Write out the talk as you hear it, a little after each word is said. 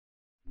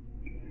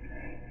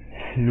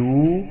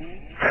Lu,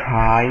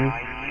 Kai,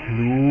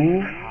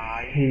 Lu,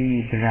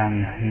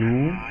 Hebrang,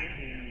 Lu.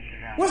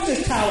 What's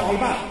this cow all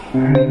about?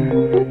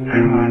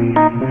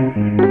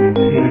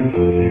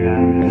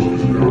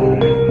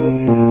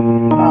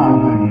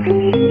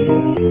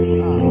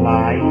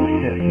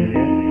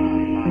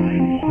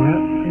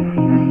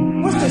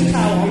 What's this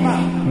cow all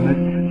about?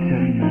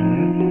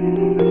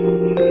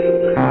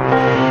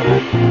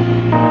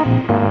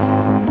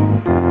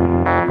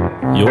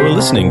 You're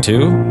listening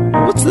to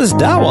What's This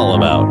Tao All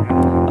About?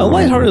 A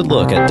lighthearted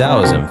look at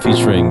Taoism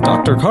featuring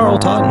Dr. Carl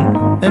Totten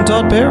and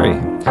Todd Perry.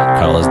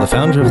 Carl is the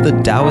founder of the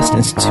Taoist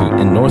Institute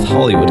in North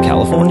Hollywood,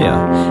 California.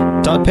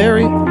 Todd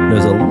Perry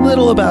knows a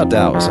little about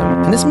Taoism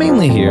and is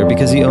mainly here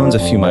because he owns a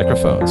few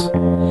microphones.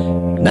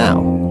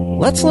 Now,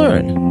 let's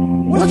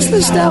learn. What's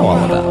this Tao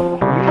all about?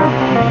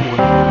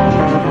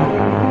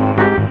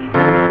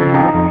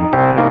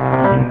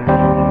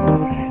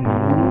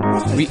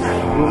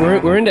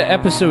 We're into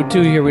episode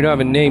 2 here. We don't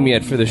have a name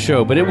yet for the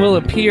show, but it will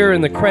appear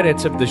in the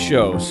credits of the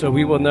show, so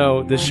we will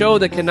know the show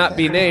that cannot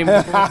be named,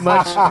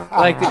 much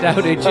like the Tao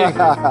Te Ching.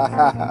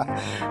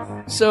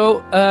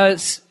 So,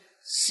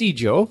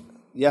 Sijo.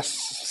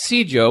 Yes.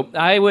 Sijo,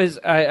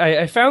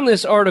 I found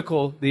this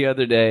article the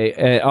other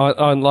day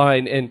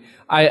online, and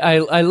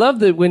I love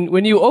that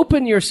when you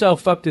open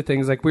yourself up to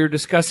things like we were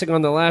discussing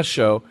on the last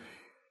show,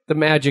 the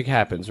magic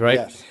happens, right?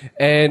 Yes.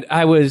 And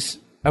I was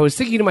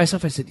thinking to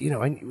myself, I said,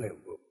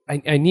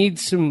 I need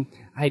some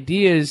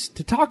ideas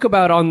to talk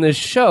about on this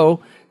show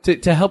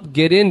to help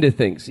get into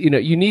things.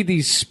 You need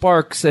these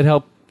sparks that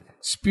help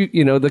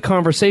the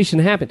conversation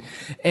happen.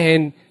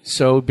 And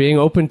so being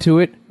open to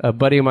it, a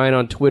buddy of mine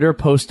on Twitter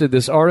posted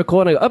this article,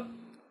 and I go,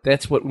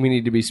 that's what we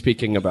need to be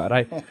speaking about.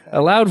 I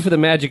allowed for the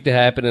magic to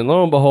happen, and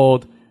lo and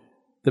behold,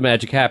 the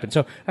magic happened.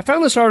 So I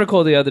found this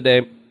article the other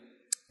day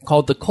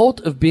called The Cult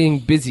of Being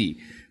Busy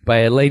by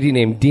a lady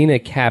named Dina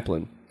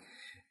Kaplan,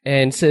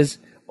 and says,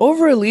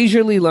 over a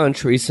leisurely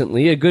lunch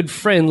recently, a good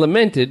friend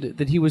lamented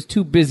that he was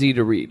too busy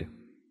to read.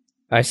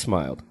 I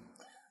smiled.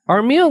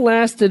 Our meal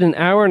lasted an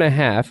hour and a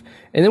half,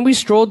 and then we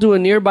strolled to a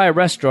nearby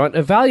restaurant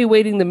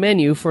evaluating the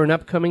menu for an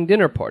upcoming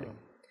dinner party.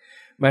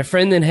 My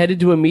friend then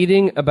headed to a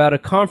meeting about a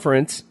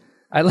conference.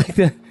 I like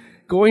that.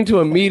 Going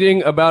to a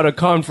meeting about a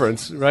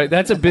conference, right?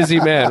 That's a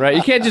busy man, right?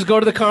 You can't just go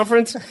to the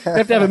conference. You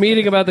have to have a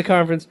meeting about the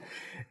conference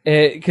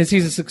because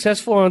he's a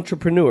successful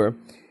entrepreneur.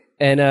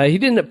 And he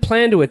didn't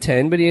plan to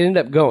attend, but he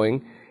ended up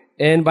going.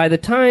 And by the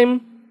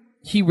time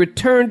he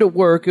returned to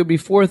work, it would be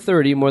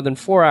 4:30, more than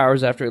 4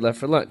 hours after he left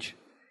for lunch.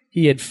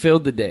 He had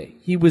filled the day.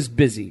 He was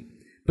busy.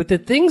 But the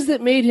things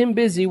that made him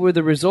busy were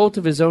the result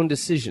of his own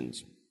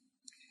decisions.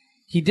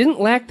 He didn't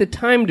lack the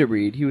time to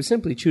read. He was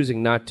simply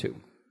choosing not to.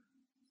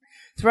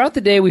 Throughout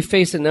the day, we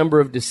face a number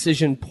of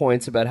decision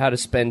points about how to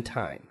spend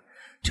time.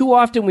 Too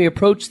often, we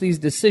approach these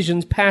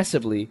decisions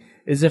passively,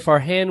 as if our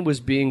hand was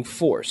being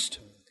forced,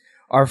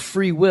 our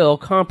free will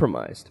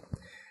compromised.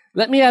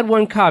 Let me add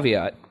one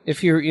caveat.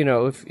 If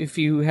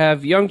you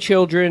have young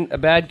children, a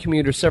bad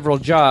commute, or several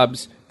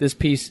jobs, this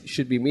piece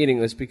should be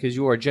meaningless because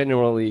you are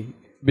genuinely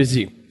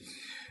busy.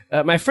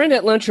 My friend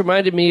at lunch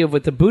reminded me of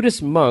what the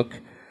Buddhist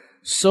monk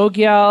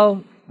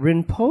Sogyal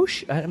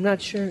Rinpoche, I'm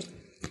not sure.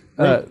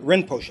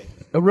 Rinpoche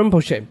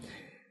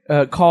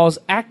calls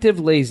active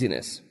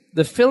laziness,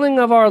 the filling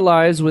of our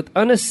lives with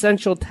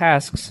unessential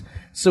tasks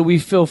so we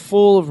feel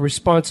full of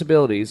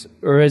responsibilities,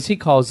 or as he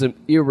calls them,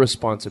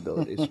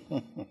 irresponsibilities.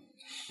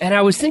 And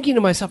I was thinking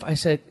to myself, I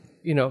said,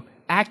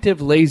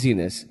 active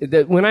laziness.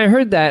 When I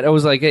heard that, I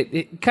was like,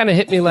 it kind of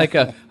hit me like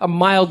a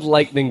mild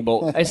lightning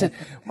bolt. I said,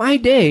 my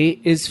day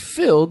is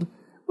filled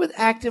with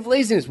active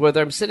laziness,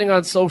 whether I'm sitting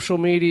on social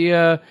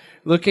media,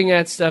 looking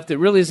at stuff that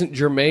really isn't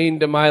germane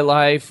to my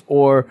life,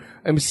 or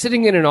I'm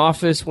sitting in an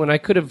office when I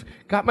could have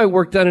got my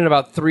work done in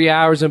about 3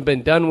 hours and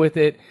been done with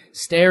it,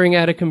 staring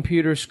at a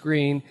computer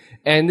screen.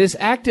 And this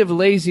active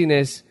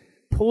laziness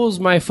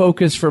pulls my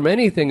focus from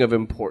anything of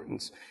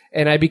importance.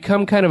 And I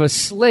become kind of a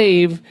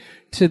slave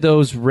to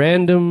those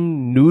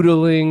random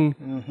noodling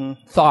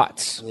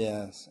thoughts.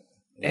 Yes.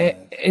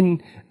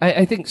 And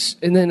I think,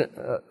 and then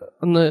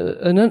on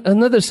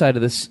another side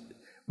of this,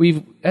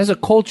 we've, as a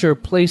culture,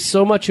 placed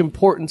so much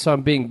importance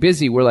on being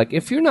busy. We're like,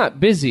 if you're not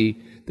busy,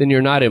 then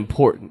you're not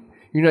important.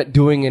 You're not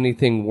doing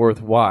anything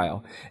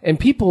worthwhile. And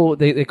people,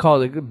 they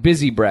call it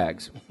busy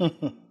brags.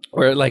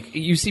 Or like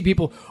you see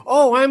people,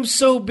 oh, I'm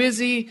so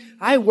busy,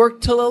 I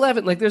work till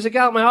 11. Like there's a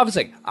gal at my office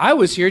like, I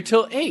was here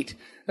till 8.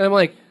 And I'm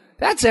like,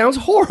 that sounds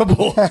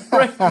horrible,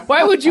 right?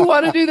 Why would you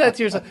want to do that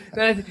to yourself?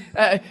 And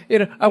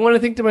I want to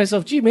think to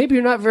myself, gee, maybe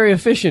you're not very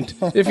efficient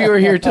if you were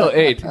here till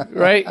 8,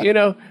 right?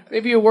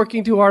 Maybe you're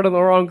working too hard on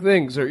the wrong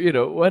things, or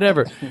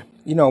whatever.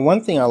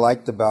 One thing I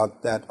liked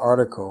about that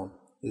article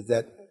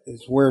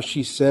is where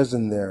she says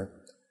in there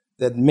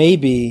that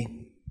maybe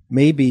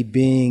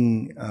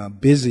being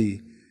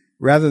busy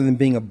rather than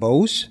being a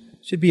boast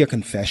should be a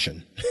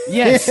confession.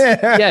 Yes,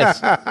 yes.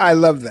 I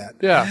love that.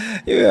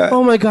 Yeah.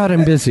 Oh my God,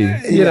 I'm busy.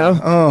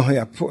 Oh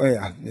yeah.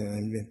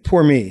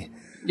 Poor me.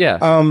 Yeah.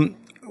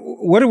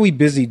 What are we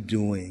busy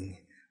doing?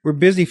 We're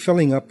busy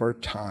filling up our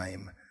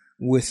time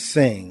with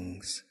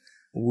things,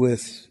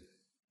 with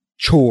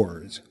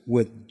chores,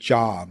 with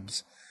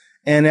jobs.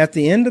 And at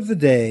the end of the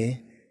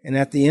day, and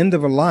at the end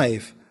of a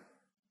life,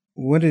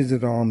 what does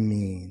it all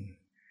mean?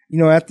 You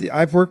know,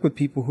 I've worked with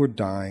people who are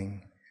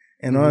dying,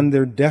 and on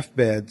their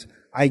deathbeds,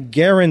 I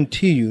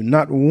guarantee you,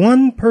 not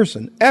one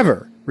person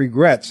ever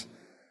regrets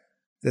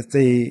that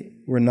they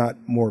were not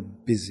more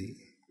busy.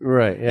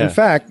 Right. Yeah. In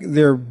fact,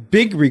 their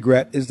big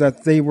regret is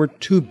that they were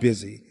too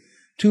busy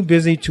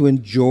to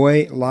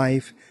enjoy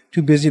life,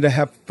 too busy to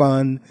have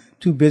fun,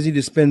 too busy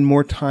to spend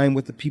more time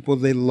with the people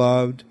they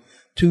loved,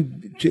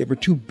 were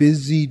too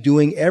busy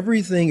doing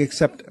everything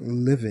except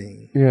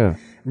living. Yeah.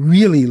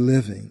 Really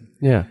living.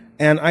 Yeah.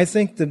 And I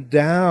think the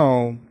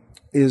Tao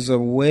is a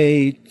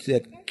way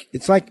that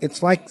it's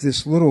like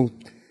this little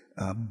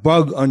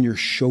bug on your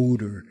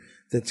shoulder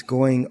that's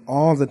going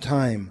all the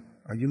time.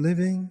 Are you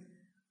living?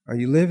 Are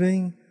you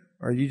living?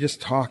 Or are you just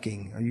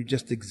talking? Are you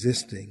just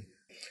existing?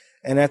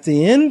 And at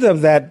the end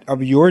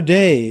of your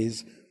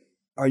days,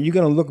 are you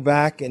going to look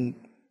back and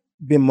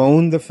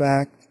bemoan the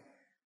fact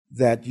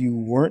that you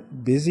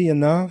weren't busy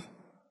enough,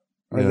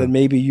 or that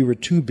maybe you were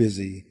too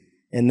busy,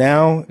 and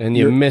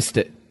you missed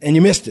it? And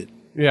you missed it.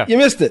 Yeah. You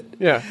missed it.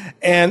 Yeah.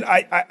 And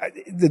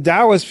the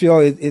Taoists feel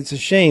it's a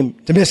shame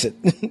to miss it.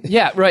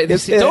 Yeah, right.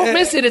 Don't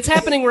miss it. It's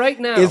happening right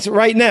now. It's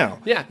right now.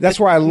 Yeah. That's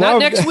why I love...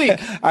 Not next week.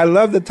 I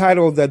love the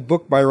title of that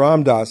book by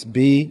Ram Dass,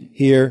 Be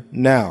Here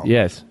Now.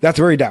 Yes. That's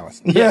very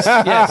Taoist. Yes,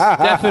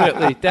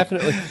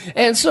 definitely.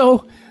 And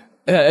so...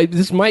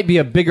 this might be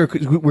a bigger...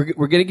 We're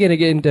going to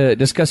get into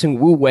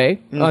discussing Wu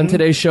Wei on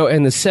today's show,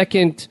 and the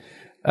second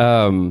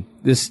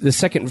the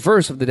second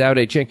verse of the Tao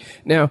Te Ching.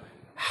 Now,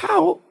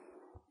 how...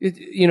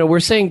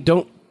 we're saying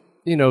don't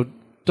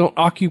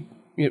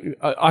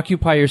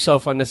occupy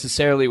yourself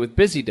unnecessarily with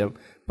busydom.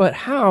 But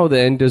how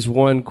then does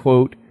one,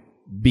 quote,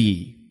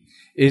 be?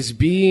 Is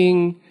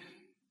being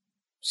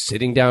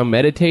sitting down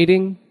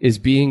meditating? Is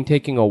being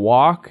taking a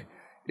walk?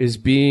 Is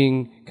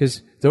being,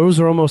 because those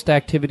are almost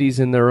activities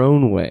in their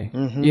own way.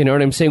 You know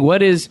what I'm saying?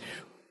 What is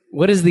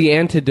the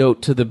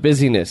antidote to the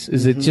busyness?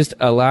 Is it just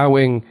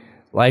allowing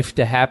life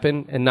to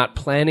happen and not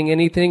planning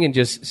anything and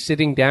just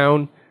sitting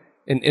down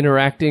and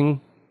interacting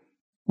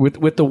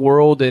with the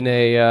world in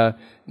a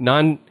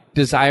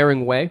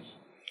non-desiring way?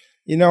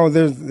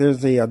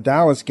 There's a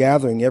Taoist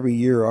gathering every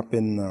year up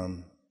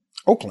in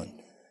Oakland.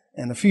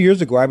 And a few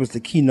years ago, I was the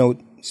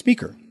keynote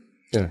speaker.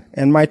 Yeah.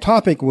 And my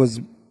topic was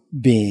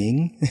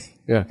being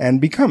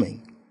and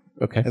becoming,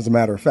 as a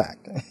matter of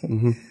fact.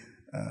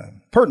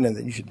 Pertinent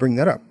that you should bring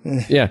that up.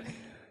 Yeah.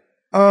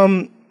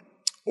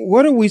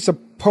 What are we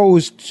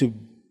supposed to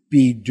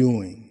be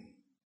doing?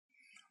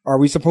 Are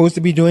we supposed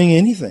to be doing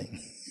anything?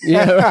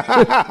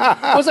 Yeah,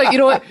 I was like, you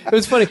know what? It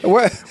was funny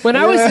when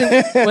I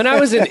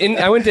was in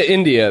I went to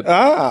India,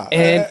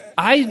 and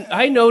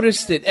I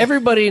noticed that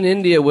everybody in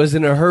India was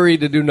in a hurry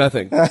to do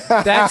nothing.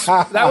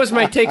 That was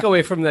my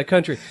takeaway from that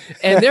country.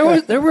 And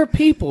there were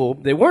people.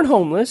 They weren't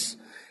homeless.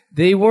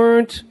 They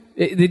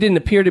didn't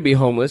appear to be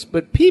homeless,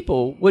 but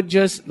people would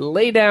just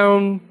lay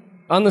down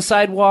on the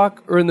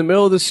sidewalk or in the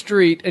middle of the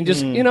street and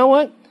just, you know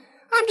what?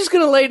 I'm just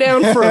going to lay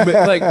down for a bit.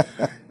 Like,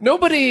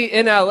 nobody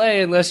in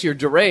LA, unless you're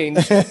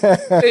deranged,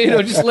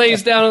 just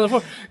lays down on the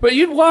floor. But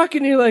you'd walk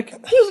and you're like,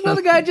 there's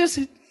another guy just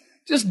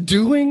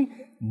doing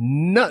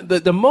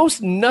the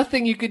most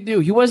nothing you could do.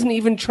 He wasn't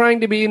even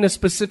trying to be in a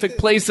specific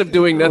place of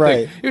doing nothing.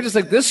 Right. You're just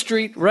like, this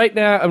street right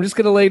now, I'm just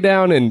going to lay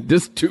down and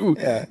just do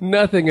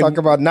nothing. Talk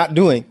about not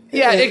doing.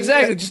 Yeah,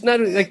 exactly. Just not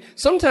doing. Like,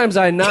 sometimes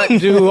I not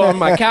do on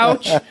my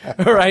couch,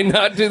 or I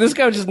not do. This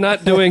guy was just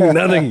not doing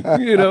nothing. I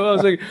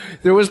was like,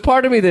 there was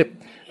part of me that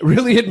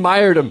really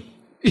admired him.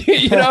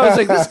 I was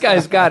like, this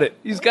guy's got it.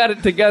 He's got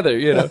it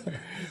together.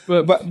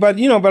 But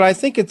I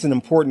think it's an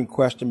important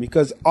question,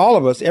 because all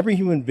of us, every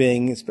human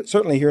being,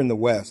 certainly here in the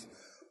West,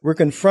 we're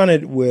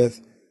confronted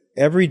with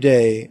every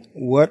day,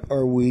 what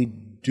are we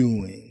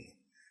doing?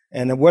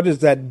 And what does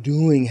that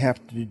doing have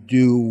to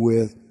do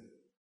with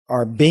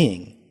our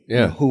being,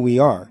 who we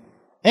are,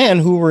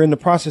 and who we're in the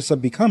process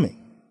of becoming?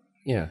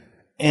 Yeah.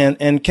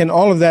 And can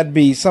all of that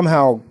be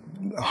somehow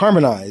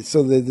harmonized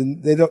so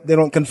that they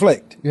don't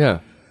conflict? Yeah.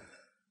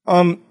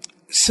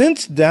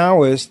 Since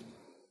Taoists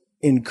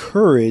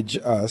encourage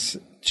us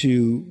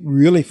to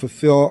really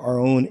fulfill our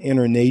own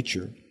inner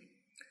nature,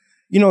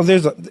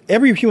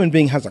 every human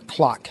being has a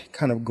clock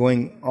kind of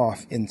going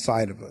off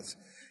inside of us.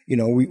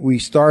 We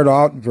start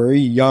out very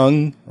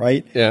young,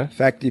 right? Yeah. In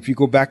fact, if you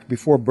go back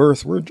before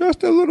birth, we're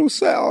just a little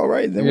cell,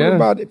 right? Then we're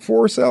about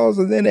 4 cells,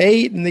 and then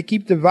 8, and they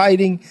keep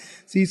dividing.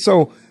 See,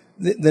 so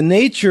the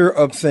nature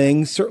of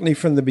things, certainly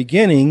from the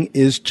beginning,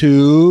 is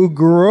to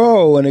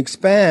grow and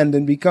expand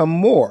and become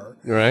more.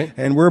 Right.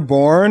 And we're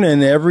born,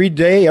 and every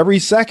day, every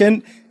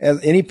second,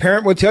 as any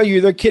parent will tell you,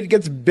 their kid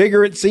gets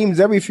bigger, it seems,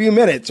 every few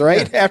minutes,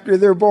 right? After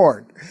they're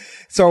born.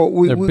 So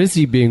they're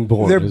busy being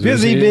born. They're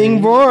busy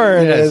being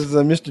born, as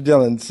Mr.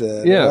 Dillon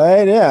said. Yeah.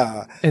 Right?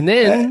 Yeah. And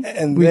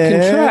then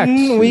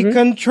we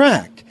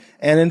contract.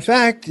 And in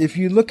fact, if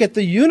you look at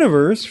the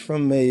universe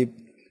from a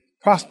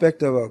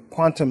prospect of a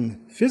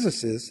quantum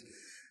physicist,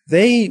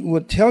 they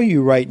would tell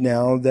you right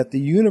now that the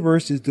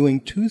universe is doing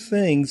two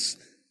things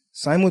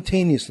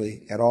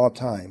simultaneously at all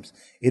times.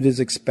 It is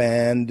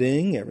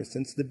expanding ever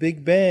since the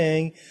Big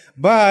Bang,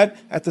 but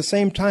at the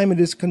same time it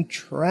is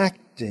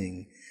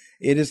contracting.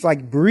 It is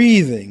like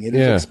breathing. It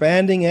is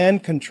expanding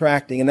and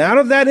contracting. And out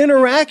of that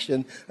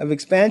interaction of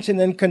expansion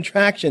and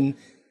contraction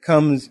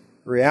comes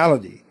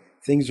reality.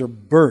 Things are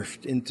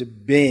birthed into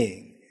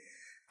being.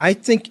 I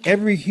think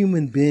every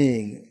human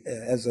being,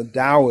 as a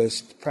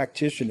Taoist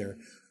practitioner,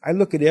 I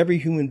look at every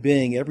human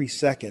being every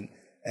second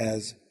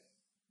as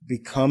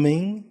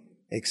becoming,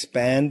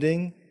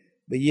 expanding,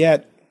 but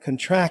yet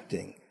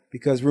contracting,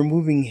 because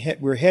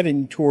we're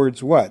heading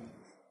towards what?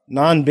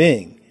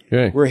 Non-being.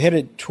 Okay. We're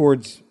headed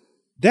towards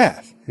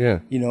death. Yeah.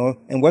 You know,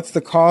 and what's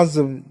the cause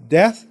of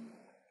death?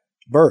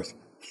 Birth.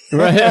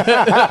 Right.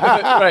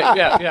 Right.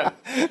 Yeah.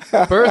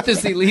 Birth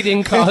is the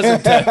leading cause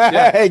of death.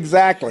 Yeah.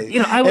 Exactly.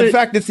 You know, in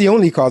fact, it's the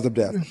only cause of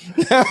death.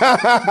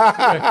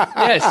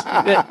 Yes.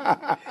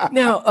 Yeah.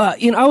 Now,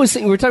 I was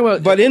thinking, we were talking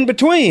about. But in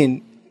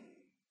between,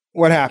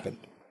 what happened?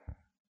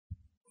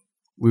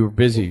 We were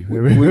busy. We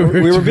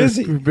were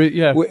busy.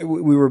 Yeah.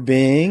 We were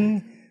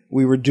being,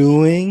 we were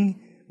doing,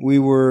 we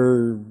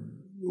were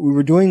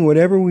doing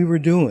whatever we were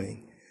doing.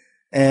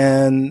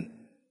 And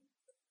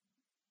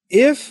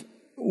if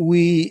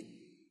we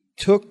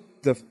took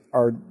if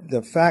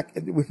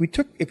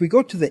we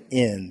go to the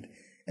end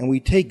and we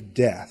take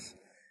death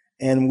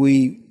and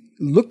we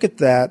look at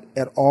that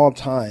at all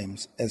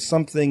times as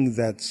something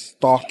that's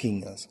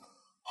stalking us,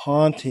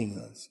 haunting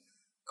us,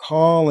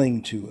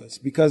 calling to us,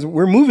 because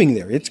we're moving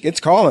there. It's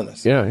calling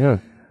us. Yeah.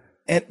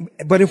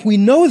 But if we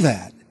know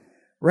that,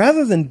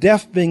 rather than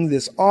death being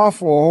this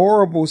awful,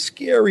 horrible,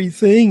 scary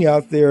thing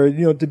out there,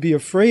 to be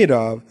afraid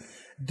of,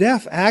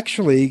 death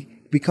actually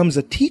becomes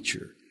a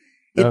teacher.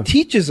 It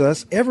teaches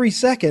us every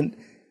second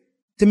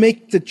to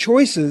make the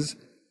choices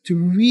to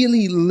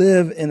really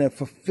live in a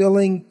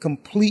fulfilling,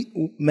 complete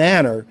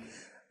manner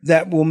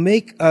that will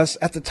make us,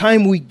 at the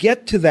time we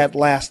get to that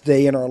last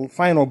day in our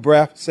final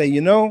breath, say,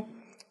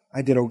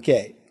 I did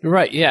okay.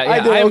 Right, yeah.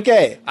 I did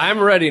okay. I'm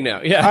ready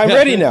now. Yeah. I'm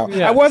ready now.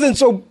 Yeah. I wasn't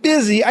so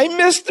busy. I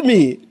missed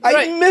me.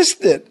 I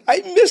missed it.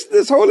 I missed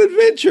this whole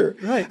adventure.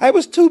 Right. I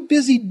was too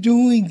busy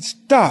doing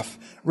stuff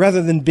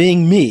rather than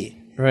being me.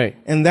 Right.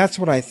 And that's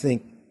what I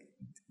think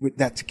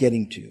that's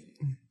getting to.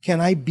 Can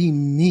I be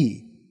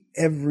me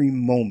every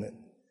moment?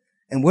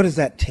 And what does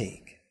that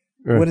take?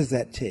 Right. What does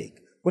that take?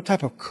 What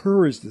type of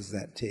courage does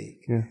that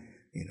take? Yeah.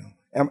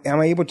 Am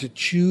I able to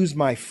choose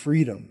my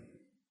freedom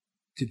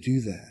to do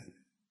that?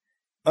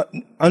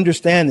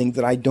 Understanding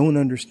that I don't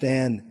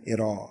understand it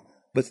all,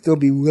 but still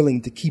be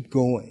willing to keep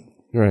going.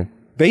 Right.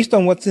 Based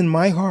on what's in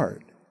my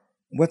heart.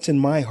 What's in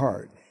my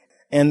heart.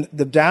 And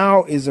the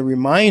Tao is a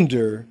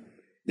reminder.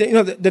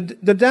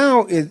 The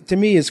Tao to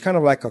me is kind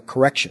of like a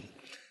correction.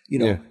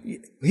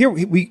 Here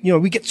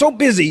we get so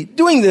busy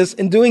doing this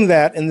and doing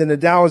that, and then the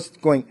Tao is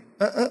going,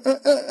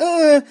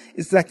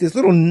 It's like this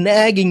little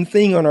nagging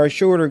thing on our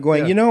shoulder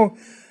going,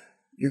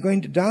 you're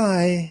going to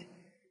die.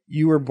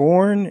 You were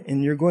born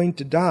and you're going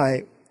to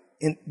die.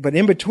 But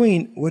in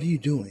between, what are you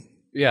doing?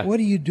 Yeah. What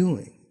are you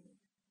doing?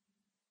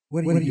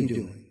 What are you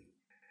doing?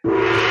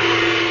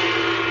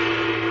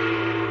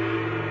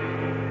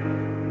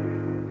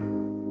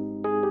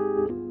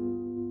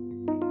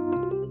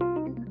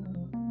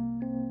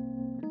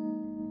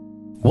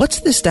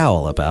 What's This Tao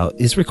All About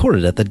is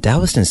recorded at the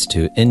Taoist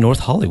Institute in North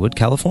Hollywood,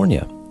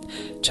 California.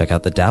 Check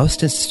out the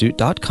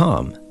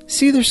TaoistInstitute.com.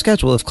 See their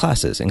schedule of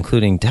classes,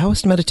 including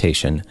Taoist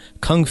meditation,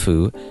 Kung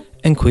Fu,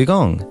 and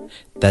Qigong.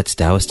 That's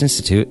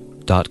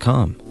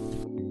TaoistInstitute.com.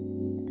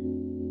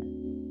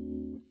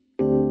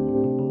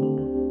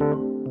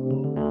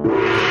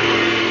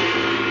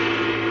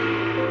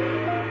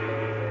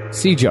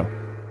 Sijo.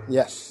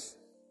 Yes.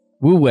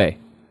 Wu Wei.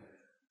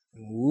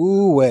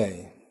 Wu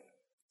Wei.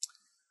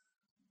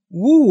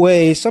 Wu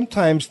Wei,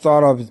 sometimes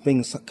thought of as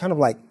being kind of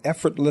like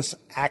effortless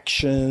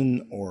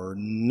action or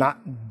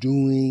not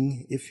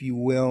doing, if you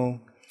will.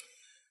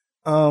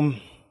 What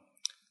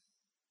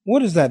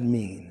does that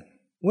mean?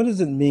 What does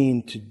it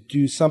mean to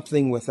do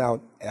something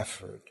without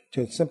effort,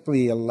 to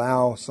simply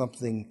allow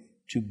something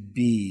to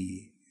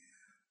be?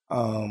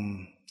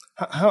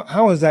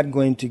 How is that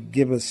going to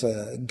give us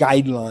a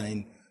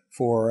guideline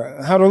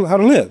for how to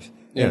live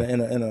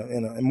in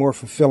a more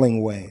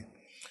fulfilling way?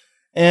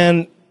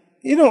 And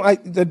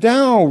the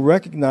Tao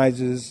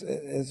recognizes,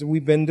 as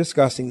we've been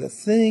discussing, that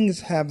things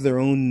have their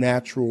own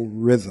natural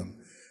rhythm.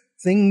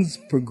 Things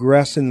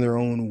progress in their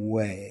own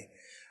way.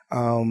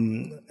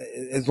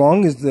 As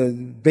long as the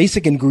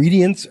basic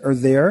ingredients are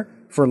there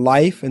for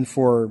life and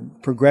for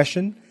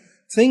progression,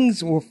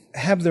 things will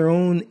have their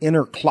own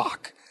inner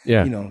clock.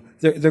 Yeah.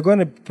 They're going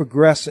to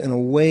progress in a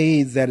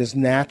way that is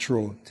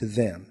natural to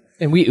them.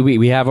 And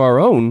we have our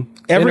own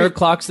inner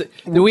clocks that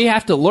we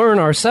have to learn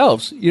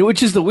ourselves,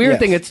 which is the weird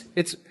thing.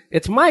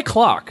 It's my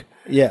clock.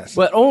 Yes.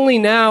 But only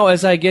now,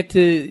 as I get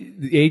to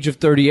the age of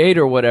 38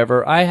 or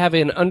whatever, I have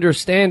an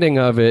understanding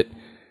of it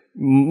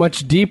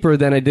much deeper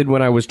than I did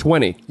when I was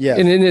 20. Yes.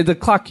 And the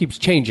clock keeps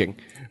changing.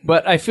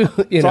 But I feel,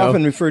 It's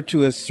often referred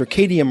to as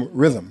circadian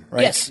rhythm,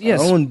 right? Yes.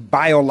 Our own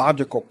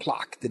biological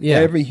clock that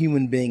every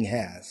human being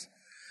has.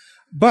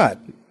 But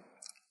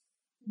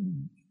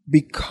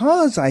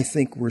because I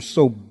think we're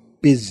so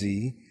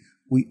busy,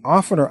 we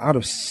often are out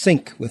of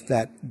sync with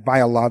that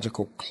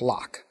biological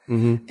clock.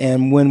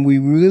 And when we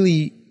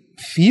really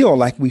feel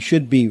like we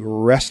should be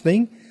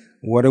resting,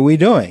 what are we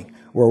doing?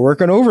 We're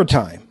working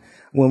overtime.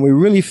 When we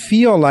really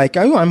feel like,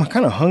 oh, I'm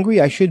kind of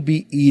hungry, I should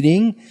be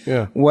eating.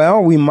 Yeah.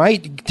 Well, we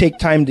might take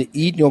time to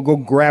eat. Go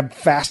grab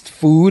fast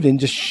food and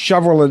just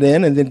shovel it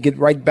in and then get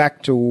right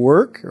back to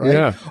work. Right?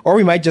 Yeah. Or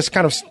we might just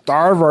kind of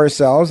starve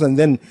ourselves and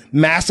then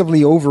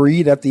massively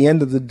overeat at the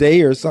end of the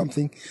day or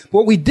something.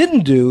 What we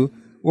didn't do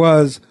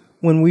was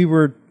when we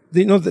were,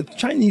 the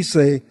Chinese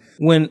say,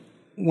 when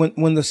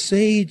the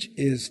sage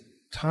is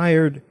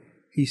tired,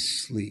 he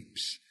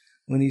sleeps.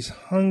 When he's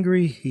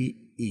hungry, he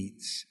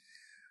eats.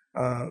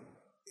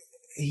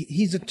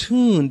 He's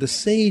attuned. The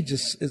sage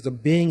is a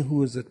being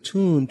who is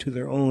attuned to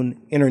their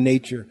own inner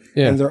nature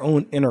and their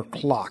own inner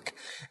clock,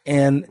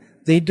 and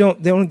they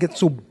don't get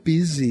so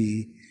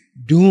busy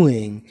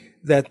doing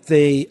that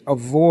they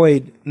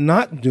avoid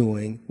not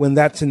doing when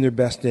that's in their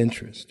best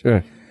interest.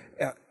 Sure.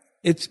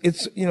 It's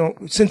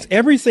since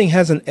everything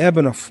has an ebb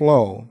and a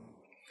flow,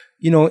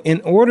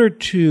 in order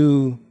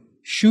to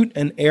shoot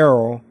an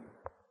arrow,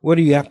 what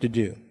do you have to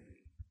do?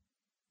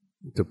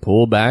 To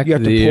pull back. You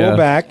have to pull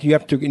back. You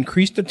have to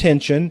increase the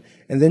tension,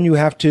 and then you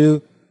have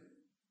to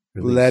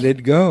let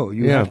it go.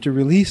 You have to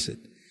release it.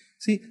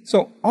 See,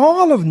 so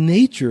all of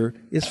nature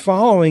is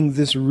following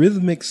this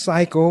rhythmic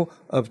cycle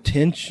of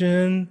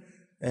tension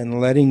and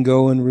letting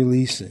go and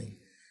releasing.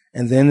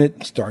 And then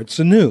it starts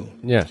anew.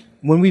 Yeah.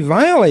 When we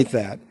violate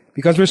that,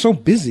 because we're so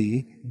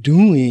busy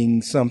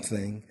doing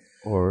something,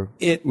 or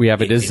we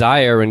have a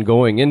desire in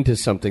going into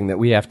something that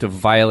we have to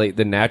violate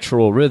the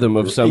natural rhythm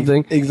of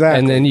something. Exactly.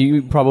 And then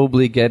you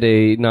probably get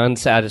a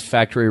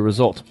non-satisfactory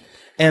result.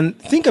 And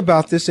think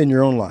about this in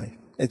your own life.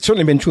 It's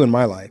certainly been true in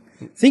my life.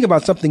 Think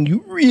about something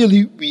you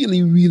really,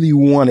 really, really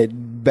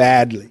wanted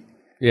badly.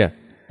 Yeah.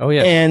 Oh,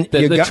 yeah. And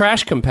the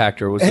trash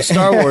compactor was a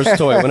Star Wars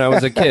toy when I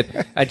was a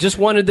kid. I just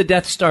wanted the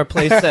Death Star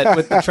playset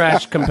with the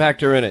trash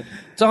compactor in it.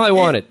 That's all I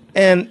wanted.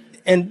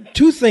 And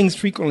two things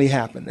frequently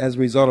happen as a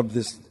result of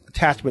this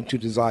attachment to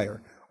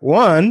desire.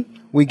 One,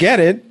 we get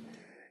it,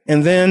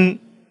 and then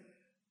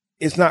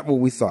it's not what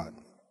we thought,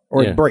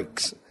 or it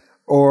breaks,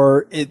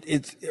 or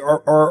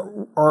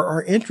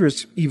our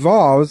interest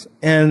evolves,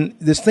 and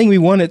this thing we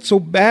wanted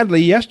so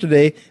badly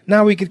yesterday,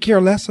 now we could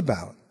care less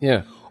about.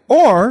 Yeah.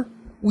 Or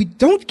we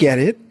don't get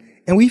it,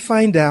 and we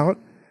find out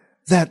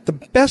that the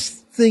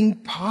best thing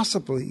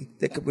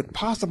would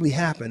possibly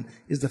happen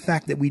is the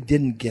fact that we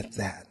didn't get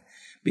that.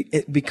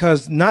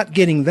 Because not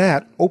getting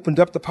that opened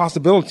up the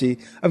possibility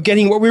of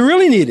getting what we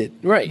really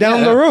needed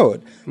down the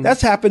road.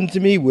 That's happened to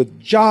me with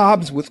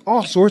jobs, with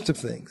all sorts of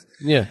things.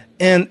 Yeah.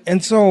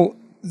 And so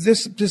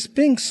this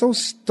being so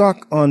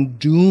stuck on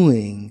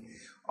doing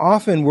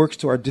often works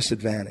to our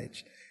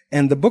disadvantage.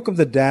 And the Book of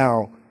the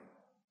Tao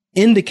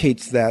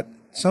indicates that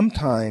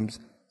sometimes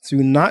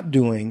through not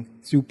doing,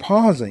 through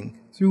pausing,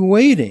 through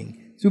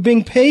waiting, through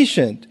being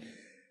patient,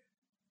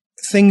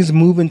 things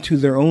move into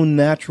their own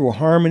natural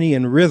harmony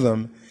and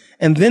rhythm,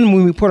 and then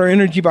when we put our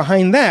energy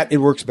behind that, it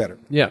works better.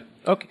 Yeah.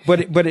 Okay.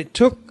 But it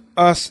took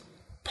us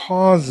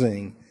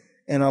pausing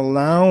and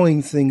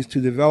allowing things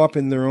to develop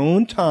in their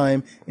own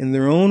time, in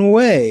their own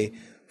way,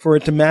 for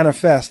it to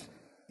manifest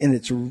in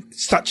its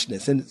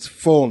suchness, in its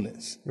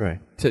fullness. Right.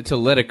 To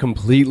let it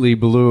completely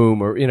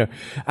bloom, or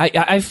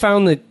I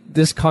found that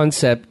this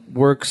concept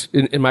works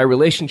in my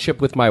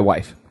relationship with my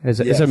wife as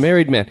a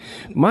married man.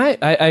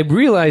 I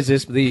realize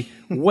this the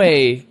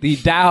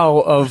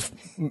Tao of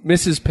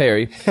Mrs.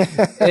 Perry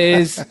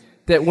is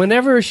that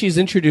whenever she's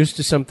introduced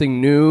to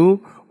something new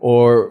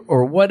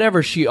or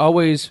whatever, she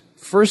always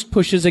first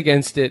pushes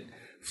against it.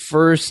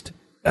 First,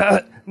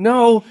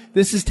 no,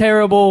 this is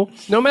terrible.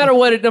 No matter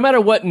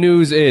what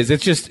news is,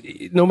 it's just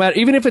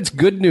even if it's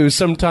good news,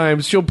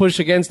 sometimes she'll push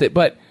against it.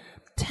 But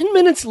 10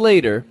 minutes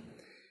later,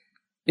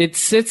 it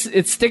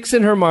sticks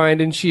in her mind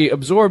and she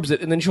absorbs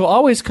it, and then she'll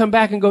always come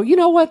back and go, you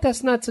know what?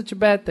 That's not such a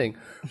bad thing,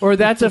 or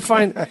that's a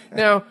fine.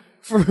 Now,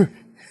 for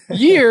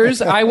years,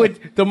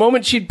 the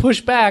moment she'd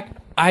push back,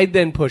 I'd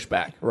then push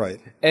back. Right.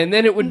 And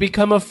then it would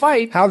become a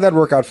fight. How'd that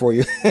work out for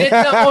you?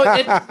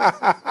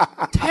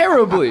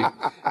 Terribly.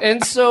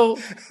 And so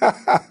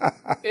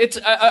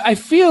I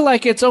feel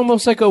like it's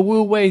almost like a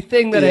Wu-Wei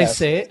thing that I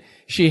say it.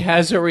 She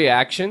has a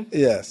reaction.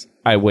 Yes.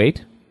 I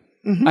wait.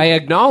 Mm-hmm. I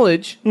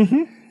acknowledge.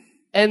 Mm-hmm.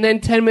 And then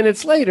 10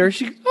 minutes later,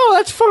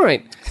 that's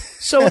fine.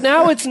 So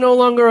now it's no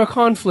longer a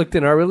conflict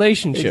in our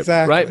relationship.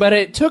 Exactly. Right? But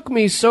it took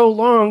me so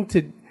long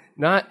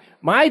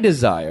my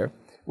desire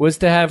was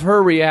to have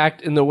her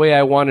react in the way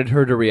I wanted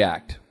her to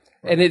react.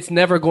 And it's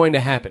never going to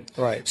happen.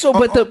 Right. So,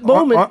 but the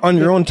moment on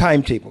your own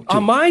timetable, too.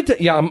 On my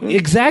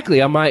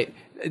exactly on my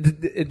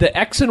the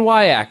X and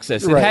Y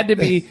axis, it had to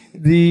be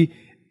the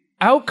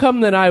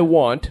outcome that I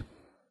want,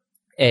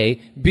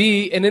 A,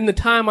 B, and in the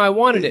time I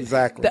wanted it.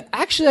 Exactly.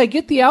 Actually, I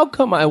get the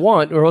outcome I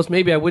want, or else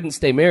maybe I wouldn't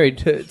stay married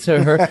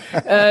to her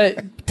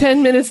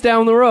 10 minutes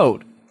down the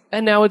road.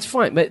 And now it's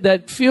fine. But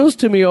that feels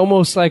to me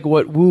almost like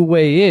what Wu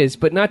Wei is,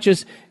 but not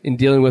just in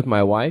dealing with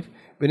my wife,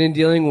 but in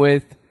dealing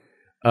with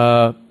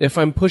if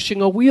I'm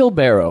pushing a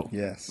wheelbarrow.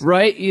 Yes.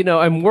 Right?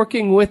 I'm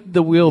working with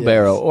the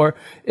wheelbarrow. Yes. Or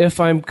if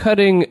I'm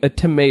cutting a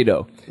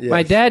tomato. Yes.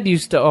 My dad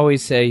used to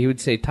always say, he would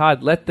say,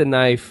 Todd, let the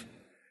knife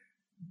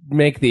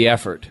make the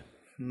effort.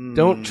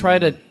 Don't try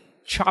to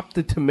chop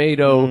the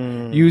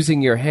tomato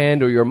using your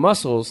hand or your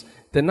muscles.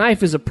 The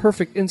knife is a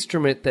perfect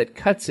instrument that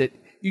cuts it.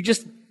 You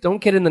just don't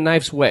get in the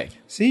knife's way.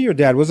 See, your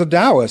dad was a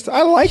Taoist.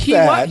 I like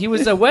that. He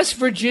was a West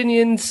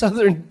Virginian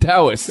Southern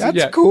Taoist.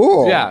 That's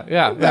cool.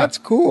 Yeah. That's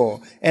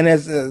cool. And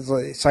as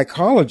a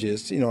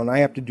psychologist, and I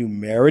have to do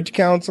marriage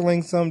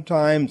counseling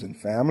sometimes and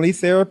family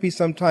therapy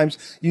sometimes.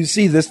 You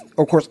see this,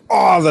 of course,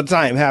 all the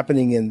time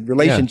happening in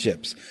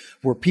relationships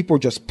where people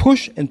just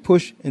push and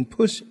push and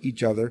push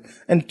each other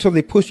until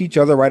they push each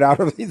other right out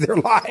of their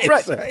lives.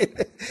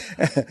 Right?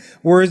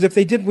 Whereas if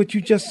they did what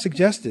you just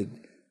suggested,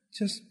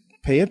 just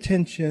pay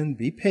attention,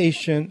 be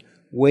patient,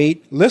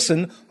 wait,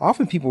 listen.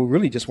 Often people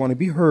really just want to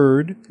be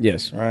heard.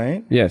 Yes.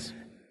 Right? Yes.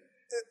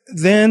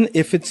 Then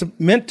if it's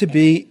meant to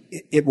be,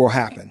 it will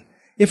happen.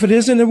 If it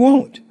isn't, it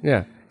won't.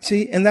 Yeah.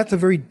 See, and that's a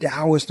very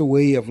Taoist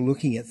way of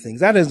looking at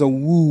things. That is a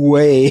Wu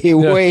Wei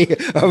way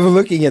of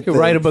looking at things.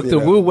 Write a book, The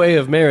Wu Wei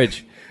of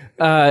Marriage.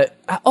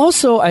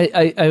 Also,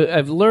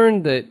 I've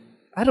learned that,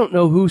 I don't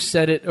know who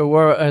said it or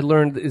where I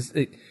learned, is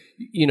that,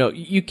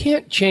 you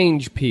can't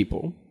change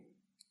people,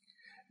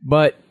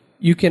 but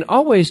you can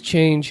always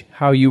change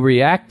how you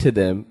react to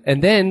them,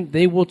 and then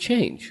they will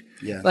change.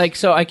 Yes. Like,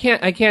 so I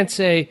can't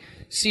say,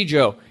 see,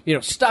 Joe,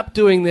 stop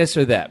doing this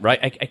or that, right?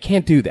 I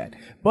can't do that.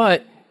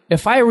 But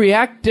if I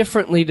react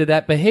differently to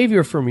that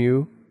behavior from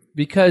you,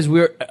 because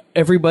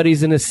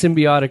everybody's in a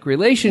symbiotic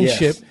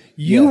relationship,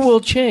 you will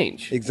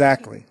change.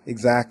 Exactly.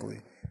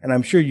 And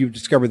I'm sure you've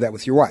discovered that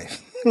with your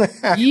wife.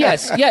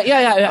 Yes.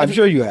 Yeah. I'm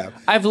sure you have.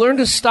 I've learned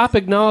to stop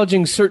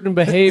acknowledging certain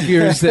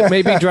behaviors that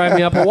maybe drive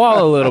me up a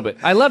wall a little bit.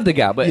 I love the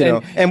gal, but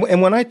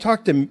and when I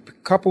talk to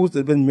couples that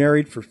have been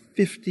married for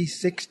 50,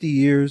 60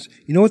 years,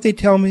 you know what they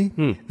tell me?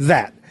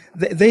 That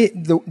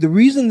the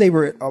reason they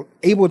were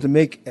able to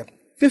make a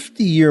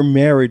 50-year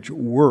marriage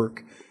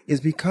work is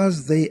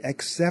because they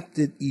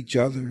accepted each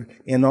other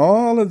in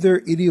all of their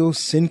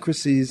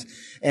idiosyncrasies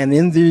and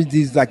in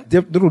these like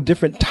little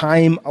different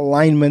time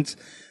alignments.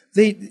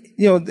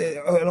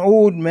 An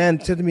old man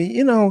said to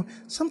me,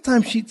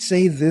 sometimes she'd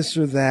say this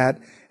or that,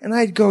 and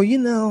I'd go,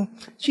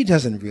 she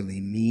doesn't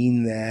really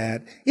mean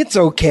that. It's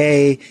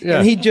okay. Yeah.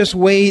 And he'd just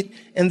wait,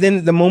 and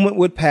then the moment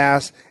would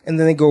pass, and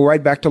then they go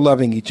right back to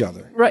loving each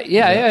other. Right.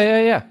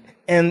 Yeah.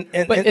 And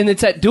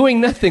it's at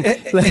doing nothing,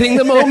 letting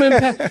the moment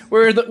pass.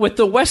 Where with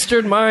the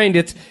Western mind,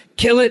 it's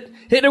kill it,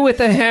 hit it with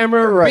a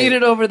hammer, beat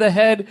it over the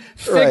head,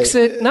 fix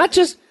it, not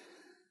just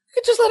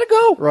let it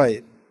go.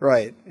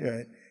 Right.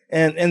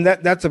 And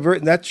that's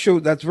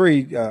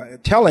very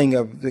telling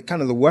of the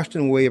kind of the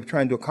Western way of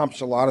trying to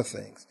accomplish a lot of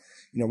things.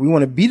 We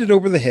want to beat it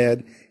over the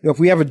head. If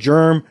we have a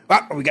germ,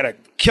 we got to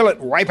kill it,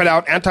 wipe it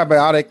out,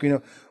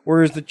 antibiotic.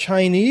 Whereas the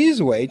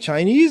Chinese way,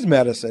 Chinese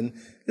medicine,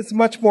 it's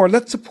much more,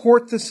 let's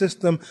support the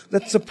system.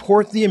 Let's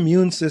support the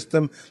immune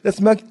system.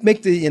 Let's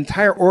make the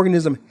entire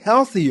organism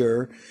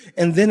healthier,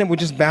 and then it will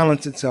just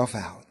balance itself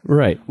out.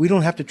 Right. We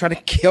don't have to try to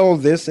kill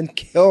this and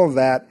kill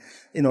that.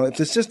 If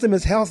the system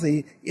is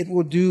healthy, it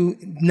will do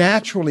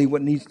naturally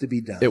what needs to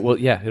be done. It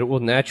will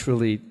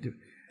naturally do.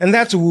 And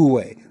that's a Wu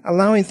Wei,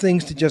 allowing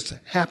things to just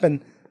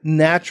happen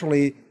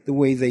naturally the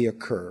way they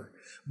occur.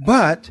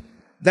 But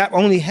that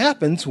only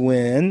happens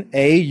when,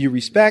 A, you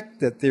respect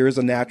that there is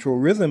a natural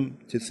rhythm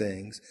to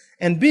things,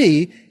 and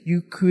B,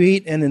 you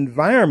create an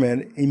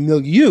environment, a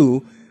milieu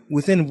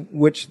within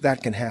which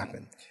that can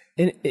happen.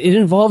 And it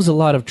involves a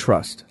lot of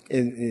trust.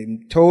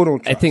 In total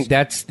trust. I think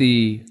that's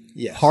the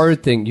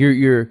hard thing.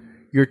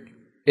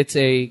 It's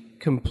a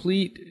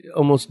complete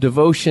almost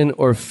devotion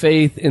or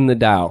faith in the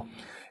Tao,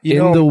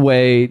 the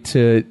way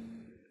to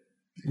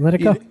let it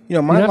go. You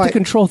don't have to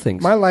control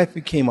things. My life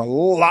became a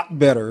lot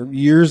better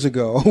years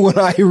ago when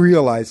I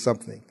realized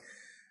something,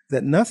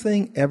 that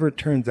nothing ever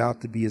turns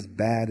out to be as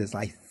bad as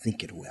I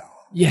think it will.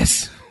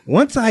 Yes.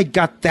 Once I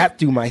got that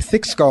through my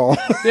thick skull,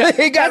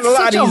 it got a lot easier. That's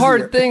such a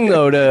hard thing,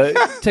 though,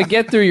 to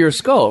get through your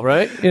skull,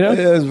 right?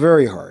 It was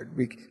very hard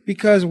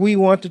because we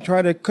want to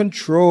try to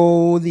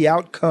control the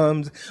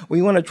outcomes.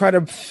 We want to try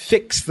to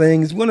fix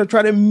things. We want to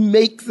try to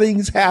make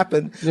things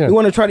happen. Yeah. We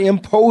want to try to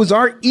impose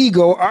our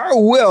ego,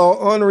 our will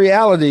on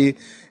reality.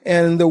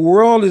 And the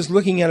world is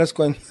looking at us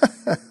going,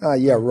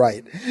 yeah,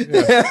 right.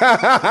 Right.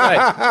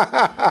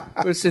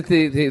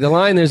 The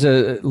line, there's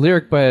a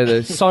lyric by the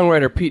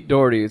songwriter Pete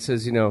Doherty. It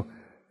says,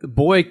 the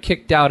boy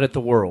kicked out at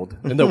the world,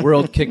 and the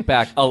world kicked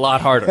back a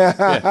lot harder.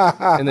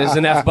 Yeah. And there's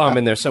an F-bomb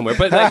in there somewhere.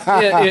 But,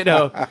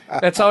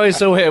 that's always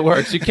the way it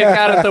works. You kick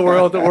out at the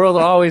world will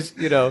always,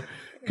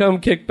 come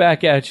kick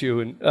back at you.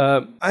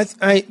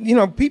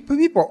 And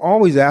people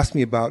always ask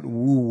me about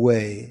Wu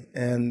Wei,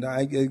 and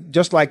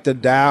just like the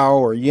Tao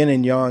or Yin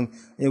and Yang,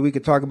 we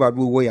could talk about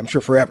Wu Wei, I'm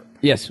sure, forever.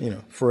 Yes.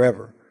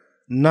 Forever.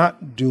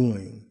 Not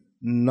doing,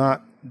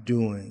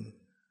 doing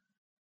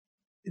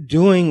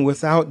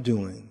without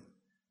doing,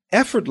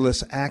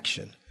 effortless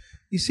action.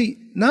 You see,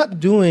 not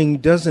doing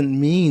doesn't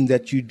mean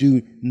that you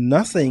do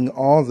nothing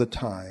all the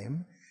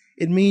time.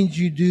 It means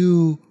you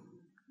do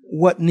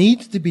what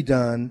needs to be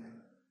done,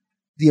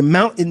 the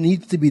amount it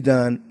needs to be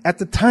done, at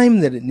the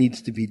time that it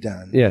needs to be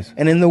done. Yes.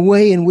 And in the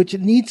way in which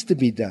it needs to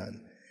be done.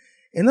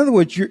 In other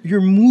words, you're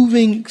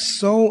moving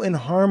so in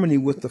harmony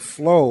with the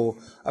flow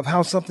of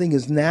how something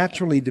is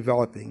naturally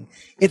developing.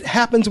 It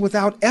happens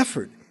without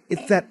effort.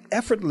 It's that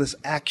effortless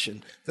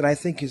action that I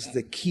think is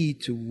the key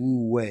to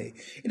Wu Wei.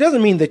 It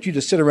doesn't mean that you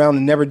just sit around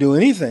and never do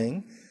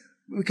anything,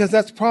 because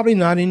that's probably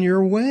not in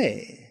your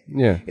way.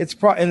 Yeah.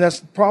 And that's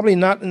probably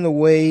not in the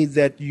way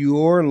that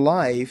your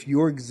life,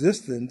 your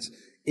existence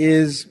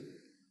is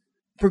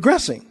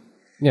progressing.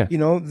 Yeah.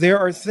 There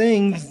are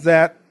things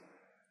that,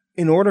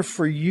 in order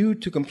for you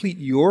to complete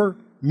your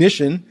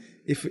mission,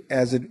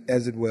 as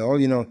it will,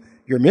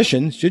 your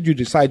mission, should you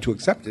decide to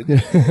accept it,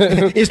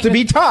 is to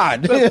be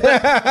Todd.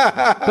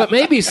 But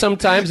maybe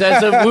sometimes,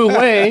 as a Wu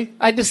Wei,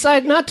 I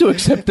decide not to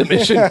accept the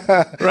mission,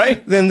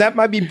 right? Then that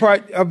might be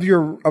part of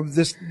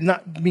this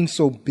not being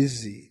so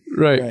busy.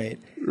 Right.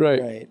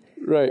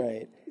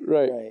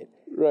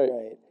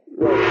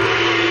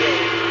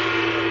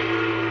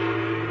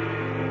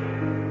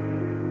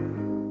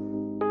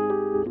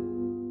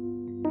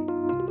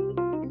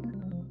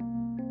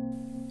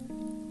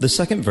 The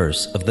second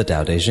verse of the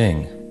Tao Te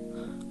Ching.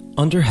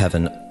 Under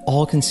heaven,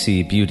 all can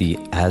see beauty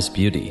as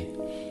beauty,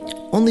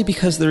 only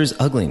because there is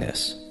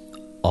ugliness.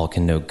 All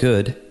can know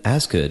good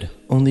as good,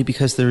 only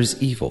because there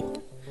is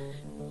evil.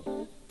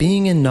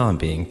 Being and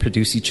non-being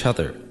produce each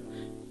other.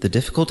 The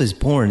difficult is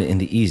born in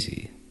the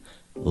easy.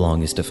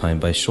 Long is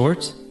defined by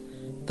short,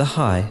 the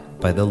high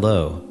by the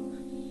low.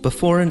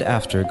 Before and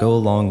after go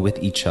along with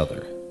each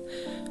other.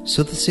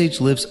 So the sage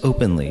lives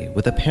openly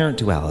with apparent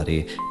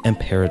duality and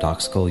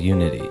paradoxical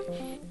unity.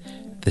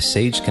 The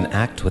sage can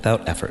act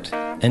without effort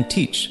and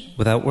teach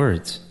without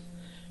words.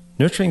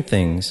 Nurturing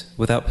things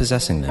without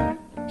possessing them.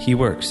 He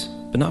works,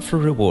 but not for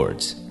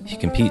rewards. He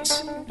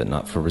competes, but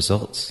not for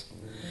results.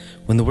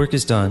 When the work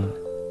is done,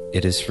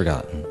 it is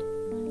forgotten.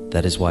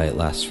 That is why it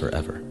lasts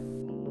forever.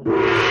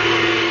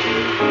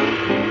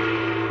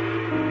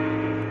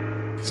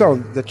 So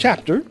the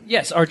chapter.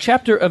 Yes, our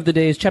chapter of the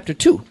day is chapter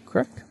 2,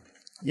 correct?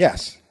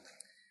 Yes.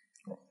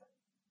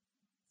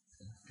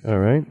 All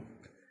right.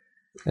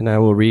 And I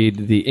will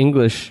read the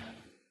English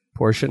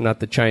portion, not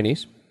the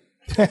Chinese,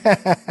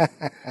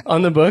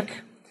 on the book.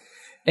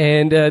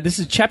 And this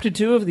is chapter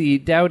 2 of the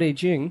Tao Te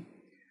Ching.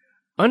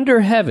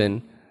 Under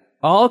heaven,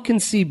 all can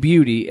see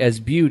beauty as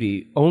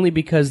beauty only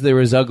because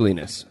there is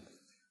ugliness.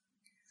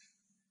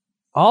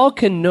 All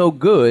can know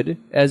good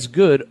as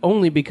good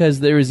only because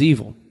there is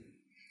evil.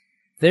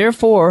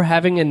 Therefore,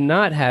 having and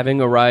not having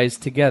arise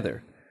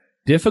together.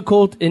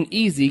 Difficult and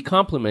easy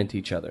complement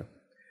each other.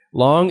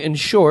 Long and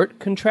short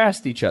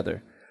contrast each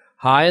other.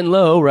 High and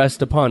low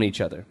rest upon each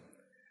other.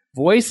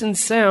 Voice and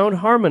sound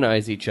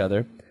harmonize each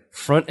other.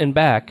 Front and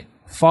back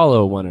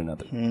follow one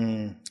another.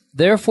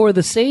 Therefore,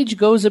 the sage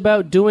goes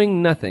about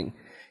doing nothing,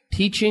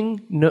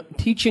 teaching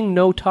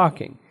no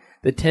talking.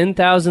 The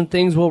 10,000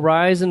 things will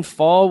rise and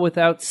fall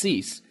without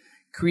cease,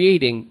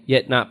 creating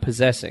yet not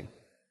possessing,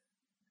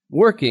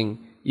 working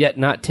yet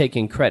not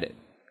taking credit.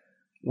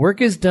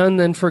 Work is done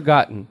then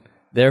forgotten,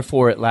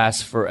 therefore it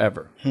lasts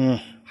forever.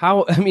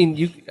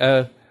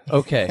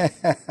 Okay.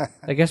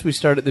 I guess we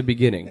start at the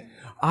beginning.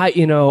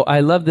 I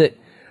love that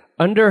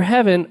under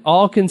heaven,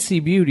 all can see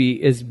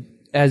beauty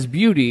as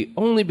beauty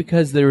only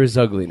because there is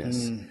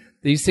ugliness.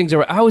 These things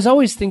are, I was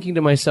always thinking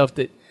to myself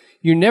that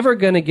you're never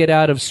going to get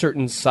out of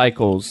certain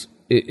cycles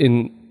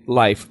in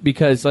life,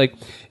 because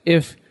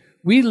if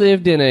we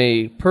lived in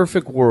a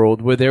perfect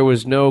world where there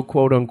was no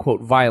quote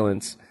unquote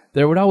violence,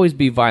 there would always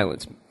be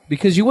violence,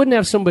 because you wouldn't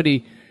have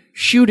somebody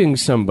shooting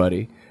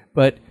somebody,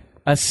 but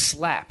a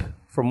slap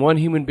from one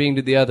human being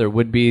to the other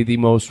would be the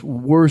most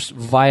worst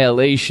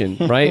violation,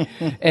 right?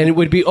 And it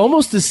would be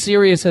almost as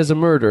serious as a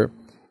murder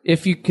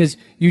because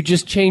you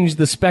just change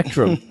the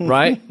spectrum,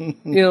 right?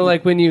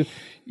 When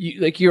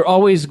you're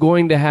always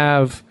going to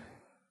have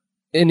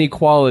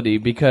inequality,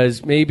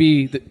 because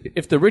maybe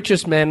if the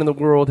richest man in the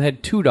world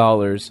had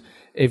 $2,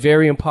 a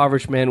very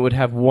impoverished man would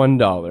have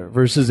 $1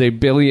 versus $1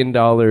 billion,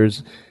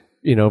 versus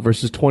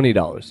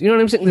 $20. You know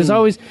what I'm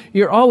saying?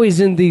 You're always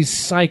in these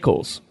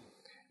cycles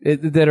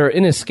that are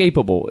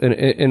inescapable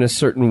in a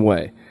certain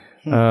way.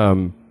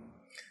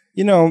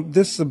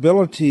 This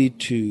ability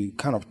to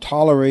kind of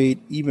tolerate,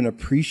 even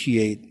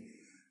appreciate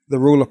the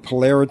role of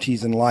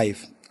polarities in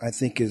life, I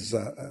think is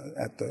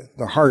at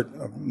the heart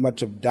of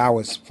much of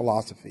Taoist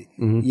philosophy,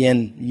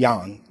 yin,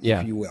 yang,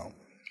 if you will.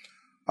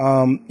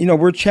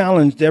 We're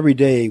challenged every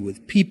day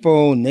with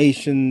people,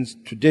 nations,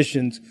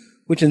 traditions,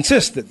 which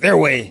insist that their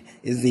way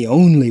is the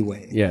only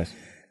way. Yes.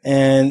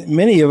 And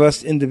many of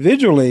us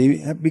individually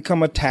have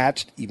become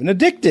attached, even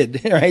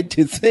addicted, right,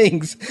 to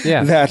things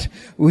that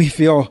we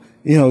feel,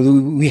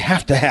 we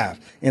have to have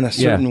in a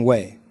certain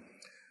way.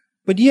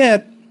 But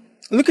yet,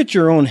 look at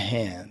your own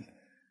hand.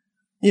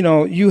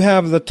 You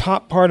have the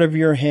top part of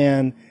your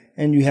hand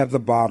and you have the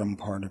bottom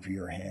part of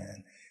your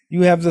hand.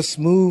 You have the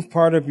smooth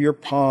part of your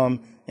palm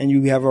and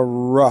you have a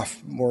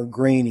rough, more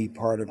grainy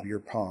part of your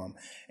palm.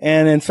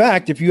 And in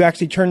fact, if you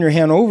actually turn your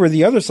hand over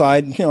the other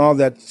side,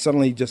 that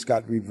suddenly just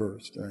got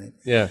reversed, right?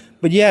 Yeah.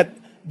 But yet,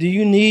 do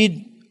you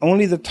need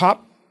only the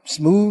top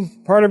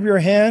smooth part of your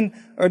hand,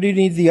 or do you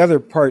need the other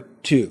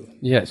part too?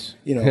 Yes.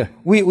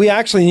 We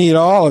actually need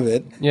all of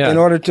it in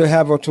order to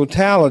have a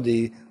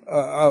totality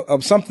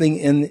of something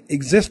in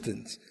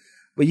existence.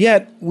 But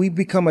yet, we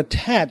become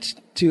attached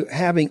to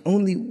having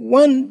only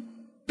one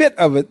bit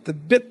of it, the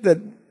bit that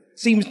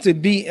seems to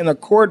be in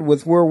accord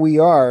with where we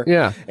are,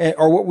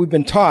 or what we've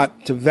been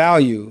taught to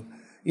value.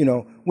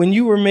 When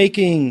you were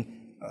making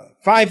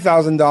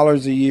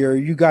 $5,000 a year,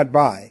 you got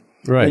by.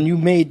 Right. When you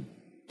made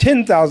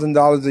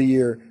 $10,000 a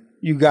year,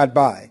 you got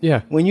by.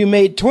 Yeah. When you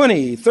made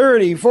 20,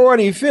 30,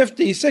 40,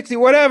 50, 60,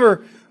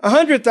 whatever,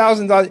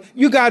 $100,000,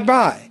 you got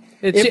by.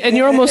 And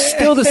you're almost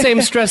still the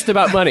same stressed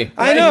about money.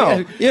 I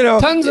know.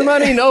 Tons of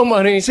money, no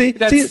money.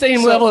 That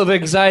same level of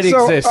anxiety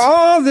exists. So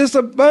all this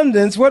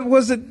abundance, what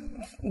was it?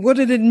 What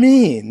did it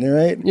mean,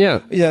 right?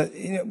 Yeah.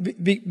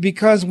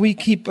 Because we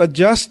keep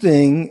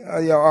adjusting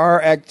our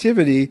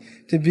activity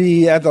to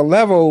be at the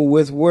level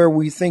with where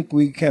we think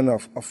we can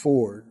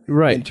afford,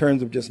 right, in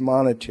terms of just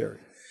monetary.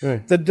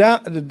 Right. The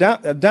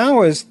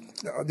Taoist,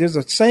 there's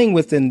a saying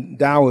within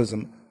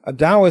Taoism, a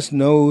Taoist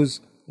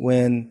knows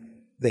when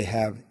they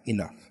have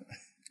enough.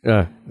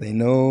 They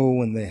know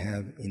when they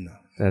have enough.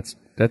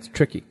 That's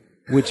tricky.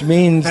 Which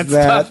means that's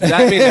that...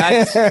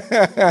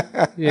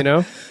 tough.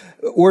 That's,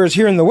 Whereas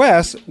here in the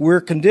West,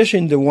 we're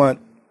conditioned to want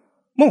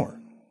more,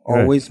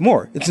 always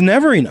more. It's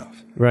never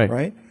enough,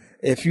 right?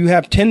 If you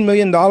have $10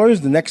 million,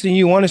 the next thing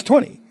you want is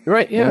 20.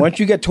 Right, yeah. And once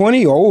you get 20,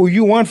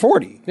 you want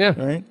 40. Yeah,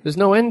 right? There's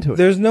no end to it.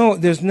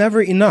 There's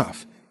never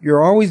enough.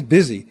 You're always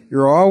busy.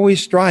 You're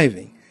always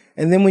striving.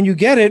 And then when you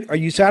get it, are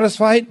you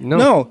satisfied?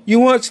 No. You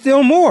want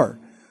still more.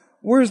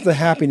 Where's the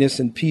happiness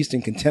and peace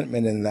and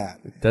contentment in that?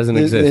 It doesn't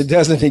exist. It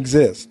doesn't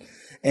exist.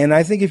 And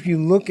I think if you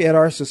look at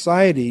our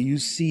society, you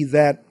see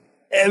that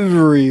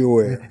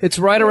everywhere. It's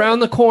right around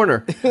the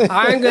corner.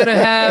 I'm going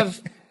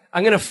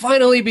to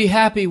finally be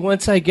happy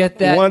once I get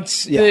that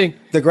thing.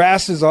 The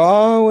grass is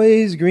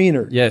always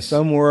greener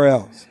somewhere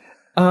else.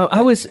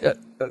 I was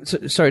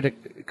sorry to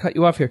cut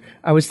you off here.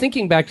 I was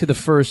thinking back to the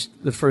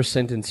first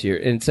sentence here.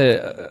 And it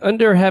said,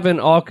 under heaven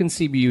all can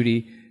see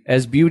beauty,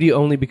 as beauty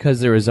only because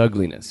there is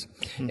ugliness.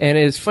 Mm-hmm. And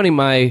it's funny,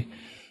 my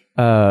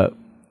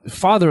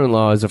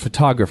father-in-law is a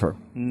photographer,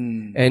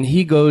 and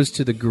he goes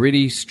to the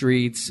gritty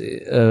streets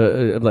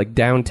of like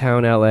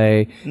downtown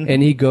LA,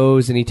 and he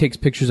goes and he takes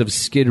pictures of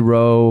Skid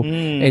Row,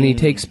 and he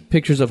takes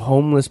pictures of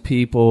homeless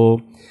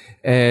people.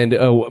 And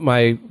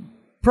my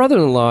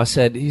brother-in-law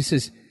said, he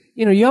says,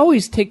 you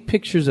always take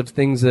pictures of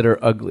things that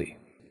are ugly,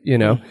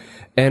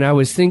 And I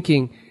was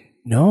thinking,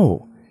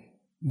 no.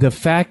 The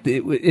fact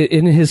that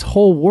in his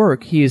whole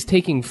work, he is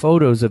taking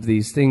photos of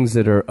these things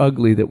that are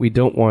ugly that we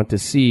don't want to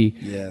see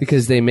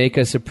because they make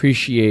us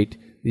appreciate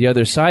the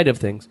other side of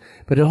things.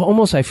 But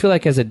I feel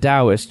like as a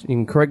Taoist, you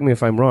can correct me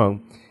if I'm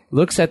wrong,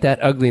 looks at that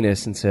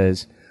ugliness and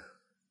says,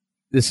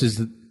 this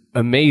is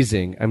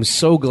amazing. I'm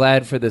so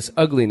glad for this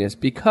ugliness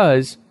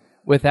because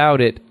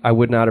without it, I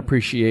would not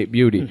appreciate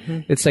beauty.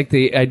 Mm-hmm. It's like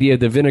the idea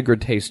of the vinegar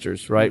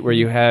tasters, right? Mm-hmm. Where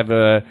you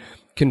have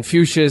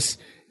Confucius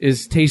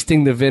is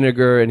tasting the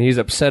vinegar and he's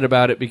upset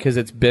about it because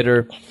it's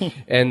bitter.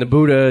 And the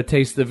Buddha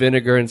tastes the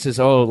vinegar and says,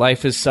 oh,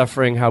 life is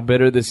suffering, how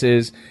bitter this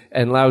is.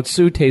 And Lao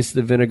Tzu tastes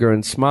the vinegar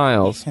and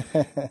smiles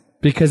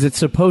because it's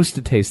supposed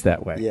to taste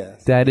that way.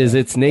 Yes. That is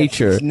its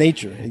nature. It's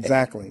nature,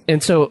 exactly.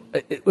 And so,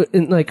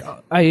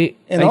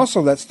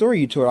 also that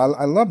story you told,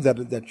 I love that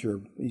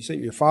you say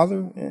your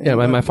father? Yeah,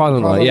 my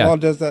father-in-law,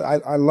 does that.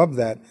 I love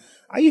that.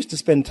 I used to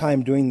spend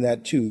time doing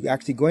that too,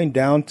 actually going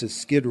down to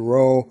Skid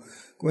Row,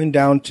 going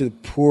down to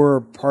poor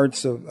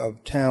parts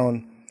of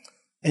town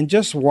and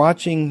just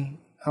watching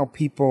how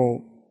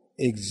people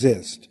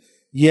exist.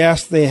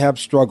 Yes, they have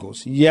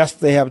struggles. Yes,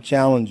 they have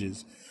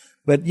challenges.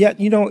 But yet,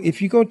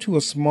 if you go to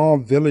a small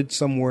village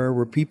somewhere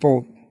where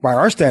people, by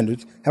our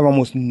standards, have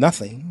almost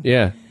nothing.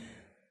 Yeah.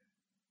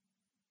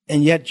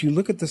 And yet you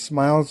look at the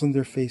smiles on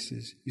their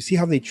faces. You see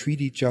how they treat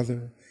each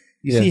other.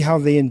 You see how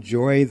they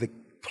enjoy the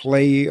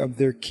play of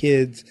their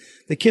kids.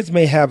 The kids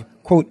may have,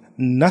 quote,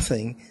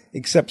 nothing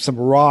except some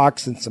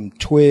rocks and some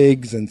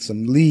twigs and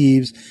some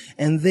leaves,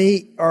 and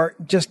they are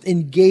just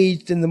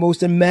engaged in the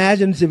most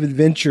imaginative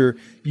adventure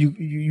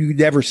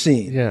you'd ever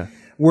seen. Yeah.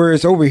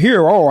 Whereas over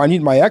here, I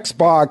need my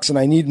Xbox and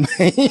I need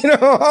my,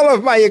 all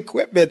of my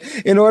equipment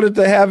in order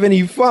to have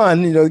any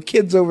fun, the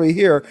kids over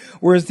here.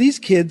 Whereas these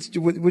kids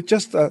with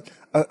just a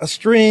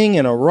string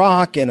and a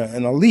rock and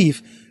a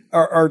leaf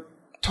are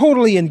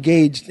totally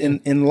engaged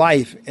in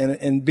life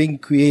and being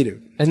creative.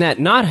 And that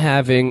not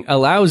having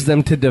allows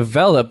them to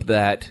develop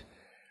that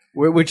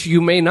which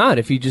you may not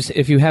if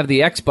you have the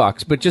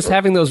Xbox. But just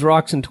having those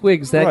rocks and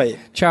twigs, that Right.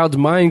 child's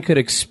mind could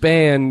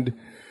expand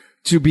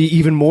to be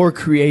even more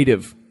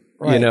creative.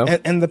 Right. You know,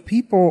 And the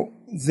people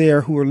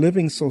there who are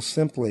living so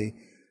simply,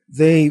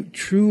 they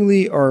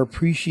truly are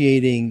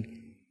appreciating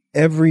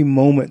every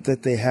moment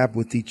that they have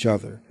with each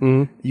other.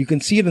 Mm-hmm. You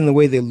can see it in the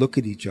way they look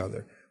at each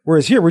other.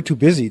 Whereas here, we're too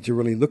busy to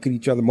really look at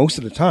each other most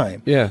of the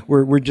time. Yeah.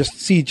 We're just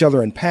see each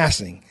other in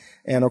passing.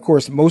 And of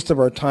course, most of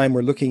our time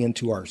we're looking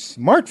into our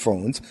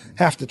smartphones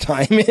half the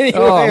time. Anyway,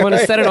 oh, I'm going to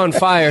right? set it on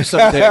fire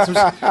someday.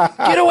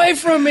 Get away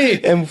from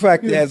me! In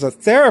fact, as a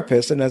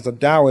therapist and as a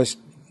Taoist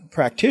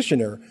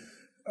practitioner,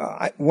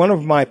 one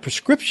of my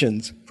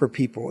prescriptions for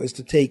people is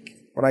to take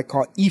what I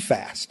call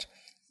e-fast,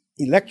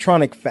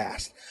 electronic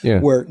fast,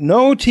 where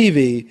no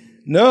TV,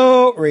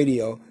 no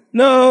radio,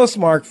 no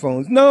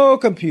smartphones, no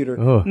computer,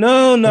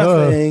 no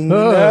nothing,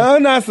 no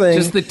nothing.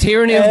 Just the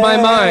tyranny of my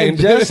mind.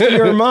 Just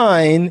your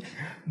mind.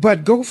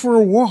 But go for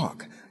a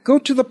walk. Go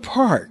to the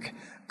park.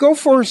 Go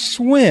for a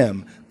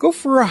swim. Go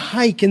for a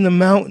hike in the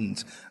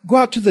mountains. Go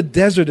out to the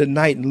desert at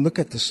night and look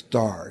at the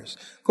stars.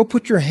 Go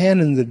put your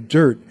hand in the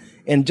dirt.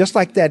 And just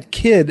like that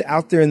kid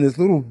out there in this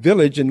little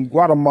village in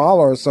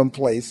Guatemala or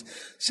someplace,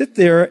 sit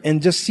there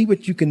and just see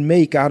what you can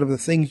make out of the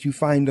things you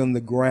find on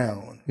the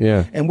ground.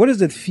 Yeah. And what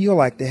does it feel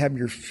like to have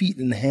your feet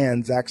and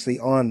hands actually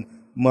on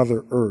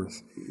Mother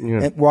Earth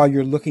and while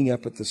you're looking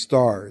up at the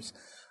stars?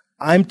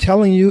 I'm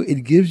telling you,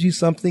 it gives you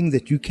something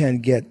that you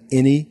can't get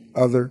any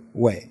other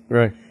way.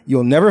 Right.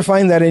 You'll never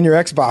find that in your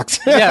Xbox.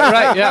 Yeah,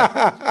 right,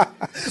 yeah.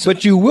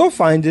 But you will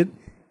find it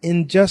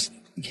in just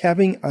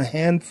having a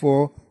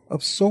handful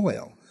of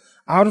soil,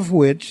 out of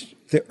which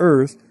the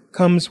earth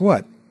comes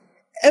what?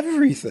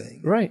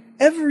 Everything. Right.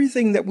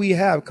 Everything that we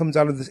have comes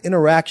out of this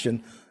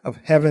interaction of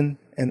heaven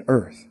and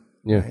earth.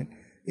 Yeah. Right?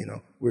 You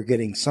know, we're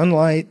getting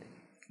sunlight,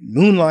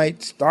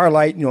 moonlight,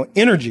 starlight,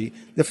 energy.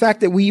 The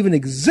fact that we even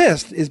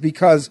exist is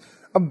because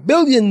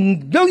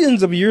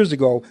billions of years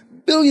ago,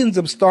 billions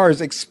of stars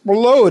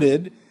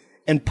exploded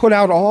and put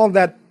out all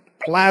that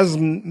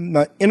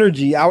plasma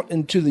energy out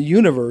into the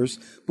universe,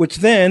 which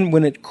then,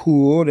 when it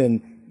cooled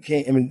and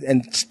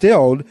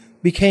stilled,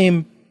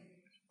 became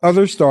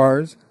other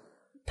stars,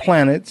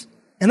 planets,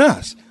 and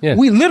us. Yeah.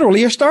 We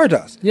literally are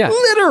stardust. Yeah.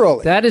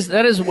 Literally. That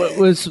is what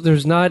was.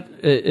 There's not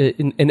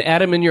an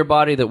atom in your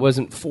body that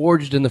wasn't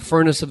forged in the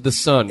furnace of the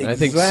sun. I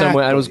think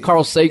someone. It was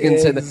Carl Sagan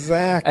said that.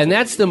 Exactly. And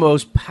that's the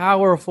most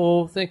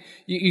powerful thing.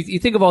 You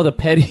think of all the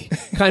petty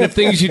kind of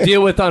things you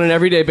deal with on an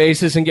everyday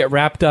basis and get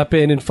wrapped up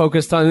in and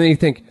focused on, and then you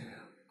think,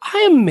 I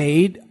am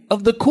made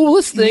of the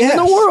coolest thing in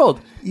the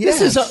world. Yes.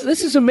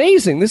 This is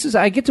amazing.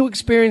 I get to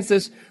experience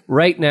this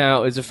right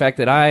now. Is the fact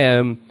that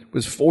I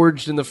was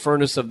forged in the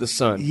furnace of the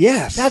sun.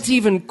 Yes. That's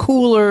even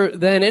cooler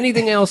than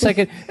anything else I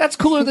could. That's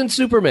cooler than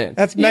Superman.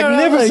 That's You know,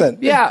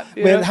 magnificent. yeah.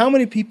 But how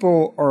many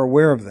people are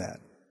aware of that?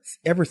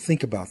 Ever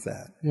think about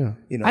that? Yeah.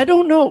 I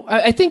don't know.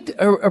 I think,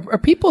 are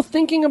people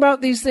thinking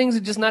about these things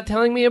and just not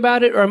telling me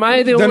about it? Or am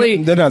I the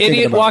only they're not thinking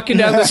idiot about walking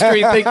down the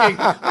street thinking,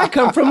 I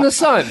come from the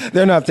sun?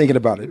 They're not thinking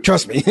about it.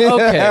 Trust me.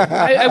 Okay.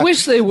 I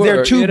wish they were.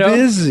 They're too you know?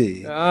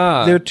 busy.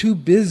 Ah. They're too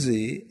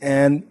busy.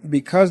 And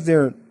because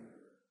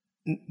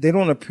we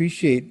don't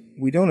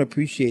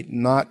appreciate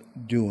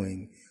not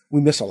doing, we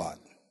miss a lot.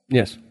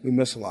 Yes. We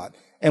miss a lot.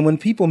 And when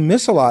people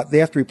miss a lot, they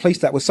have to replace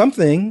that with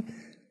something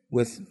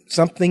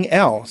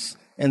else.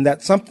 And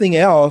that something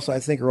else, I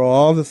think, are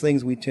all the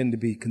things we tend to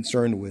be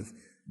concerned with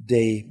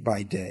day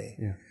by day.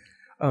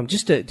 Yeah.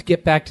 Just to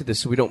get back to this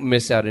so we don't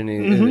miss out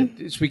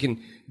any, so we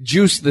can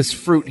juice this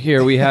fruit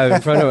here we have in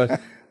front of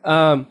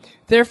us.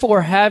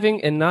 Therefore,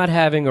 having and not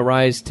having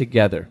arise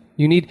together.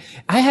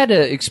 I had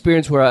an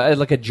experience where I had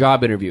like a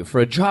job interview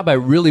for a job I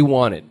really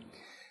wanted,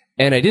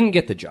 and I didn't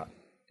get the job.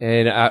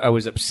 And I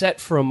was upset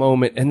for a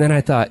moment, and then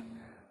I thought,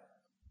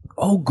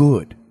 oh,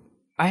 good.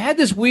 I had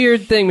this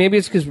weird thing. Maybe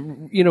it's because,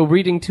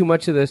 reading too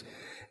much of this.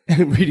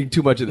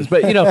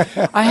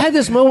 But, I had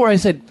this moment where I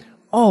said,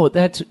 oh,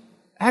 that's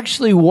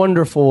actually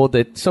wonderful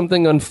that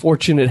something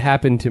unfortunate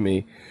happened to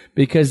me,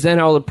 because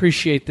then I'll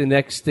appreciate the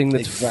next thing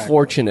that's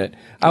fortunate.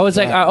 I was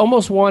like, I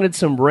almost wanted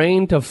some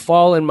rain to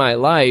fall in my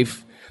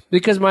life,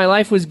 because my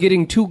life was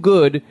getting too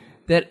good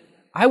that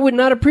I would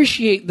not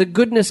appreciate the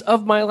goodness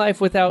of my life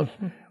without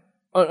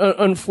an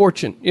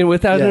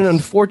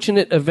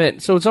unfortunate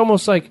event. So it's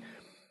almost like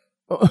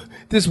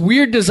this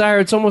weird desire.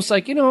 It's almost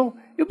like, it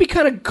would be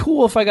kind of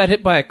cool if I got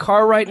hit by a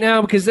car right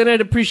now, because then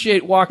I'd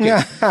appreciate walking.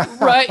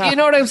 Right? You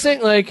know what I'm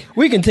saying? Like,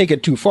 we can take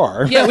it too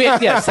far. Yeah,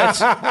 yes.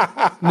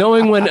 That's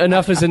knowing when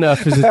enough is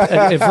enough is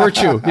a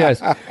virtue.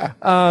 Yes.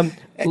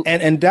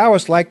 And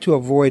Taoists like to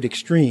avoid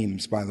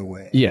extremes, by the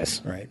way.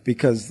 Yes. Right.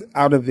 Because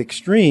out of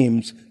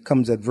extremes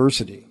comes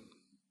adversity.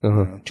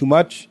 Too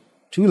much,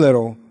 too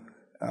little.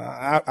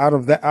 Out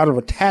of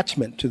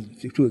attachment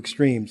to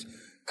extremes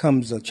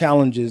comes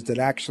challenges that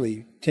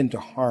actually tend to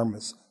harm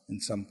us in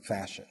some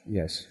fashion.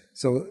 Yes.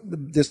 So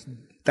this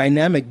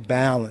dynamic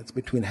balance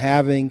between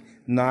having,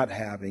 not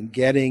having,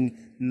 getting,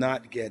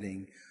 not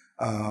getting,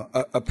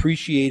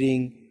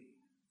 appreciating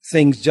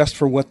things just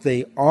for what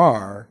they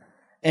are,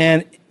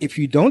 And if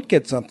you don't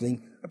get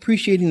something,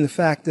 appreciating the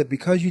fact that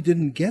because you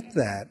didn't get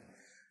that,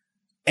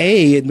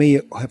 it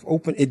may have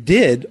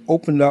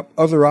opened up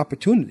other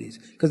opportunities.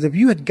 Because if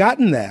you had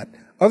gotten that,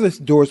 other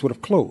doors would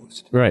have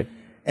closed. Right.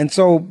 And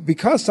so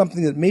because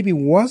something that maybe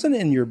wasn't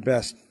in your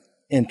best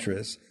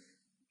interest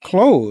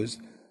closed,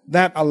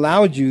 that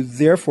allowed you,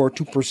 therefore,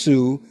 to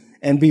pursue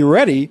and be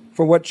ready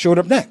for what showed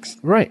up next.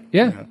 Right.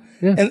 Yeah.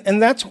 Yeah.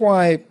 And that's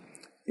why,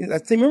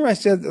 remember I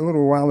said a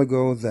little while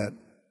ago that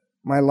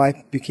my life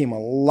became a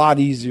lot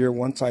easier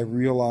once I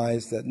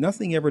realized that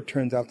nothing ever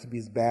turns out to be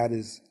as bad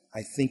as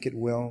I think it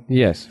will.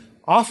 Yes.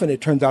 Often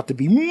it turns out to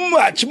be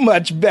much,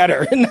 much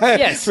better. And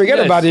Yes, forget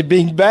yes. about it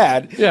being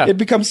bad. Yeah. It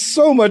becomes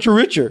so much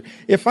richer.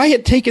 If I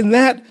had taken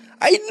that,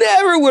 I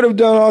never would have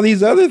done all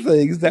these other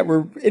things that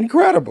were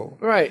incredible.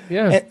 Right.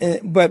 Yeah.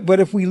 But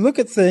if we look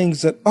at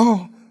things that,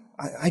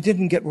 I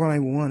didn't get what I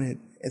wanted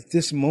at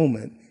this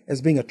moment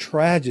as being a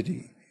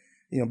tragedy,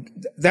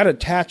 that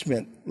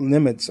attachment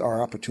limits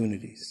our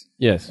opportunities.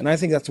 Yes. And I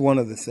think that's one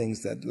of the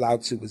things that Lao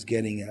Tzu was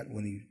getting at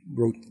when he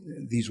wrote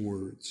these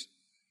words.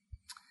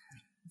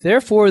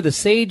 Therefore, the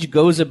sage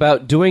goes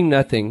about doing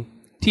nothing,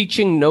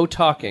 teaching no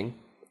talking.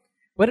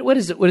 What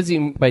is it? What does he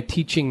mean by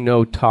teaching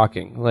no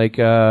talking? Like,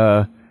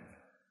 That's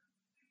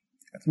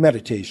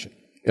meditation.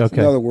 It's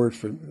Okay. another word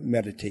for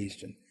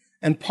meditation.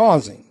 And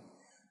pausing.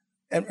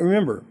 And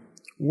remember,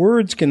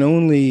 words can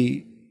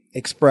only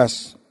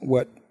express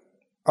what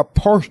a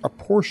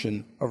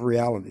portion of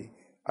reality,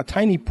 a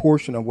tiny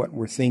portion of what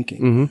we're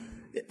thinking.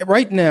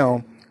 Right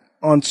now,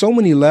 on so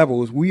many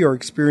levels, we are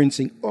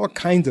experiencing all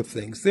kinds of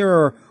things. There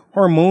are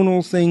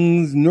hormonal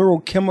things,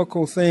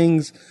 neurochemical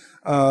things.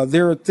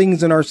 There are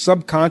things in our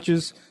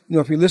subconscious.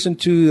 If you listen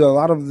to a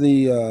lot of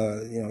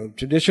the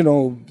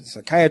traditional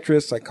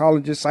psychiatrists,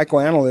 psychologists,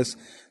 psychoanalysts,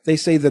 they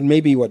say that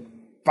maybe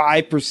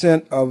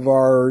 5% of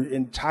our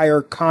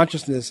entire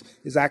consciousness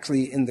is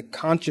actually in the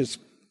conscious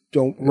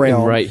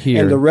realm, right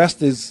here, and the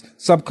rest is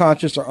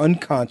subconscious or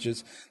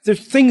unconscious. There's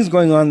things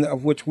going on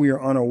of which we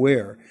are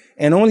unaware,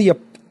 and only a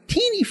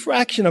teeny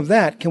fraction of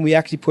that can we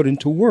actually put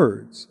into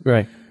words.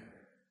 right.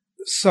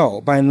 So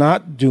by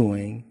not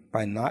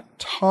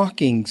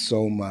talking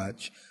so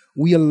much,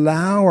 we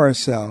allow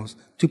ourselves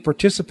to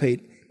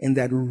participate in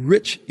that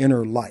rich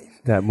inner life.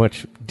 That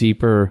much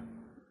deeper,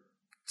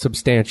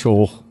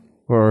 substantial,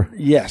 or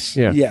Yes,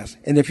 Yeah. yes.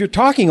 And if you're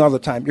talking all the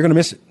time, you're going to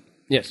miss it.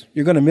 yes.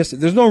 You're going to miss it.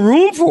 There's no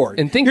room for it.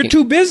 And thinking. You're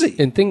too busy.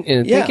 And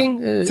thinking.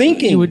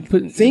 Thinking. You would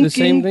put the same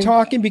Thinking, thing?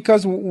 talking,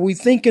 because we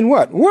think in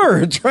what?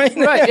 Words, right?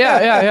 Right.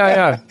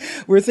 Yeah.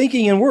 We're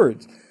thinking in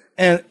words.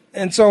 And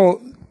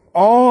so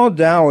all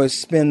Taoists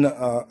spend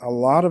a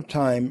lot of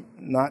time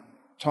not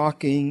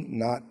talking,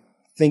 not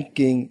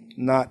thinking,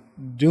 not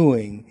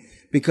doing,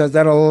 because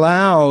that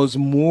allows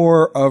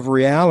more of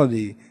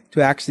reality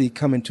to actually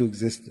come into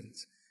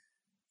existence.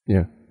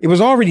 Yeah. It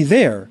was already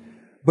there,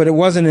 but it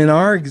wasn't in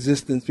our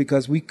existence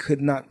because we could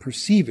not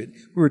perceive it.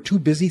 We were too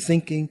busy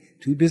thinking,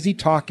 too busy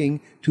talking,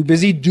 too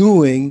busy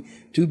doing,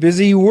 too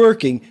busy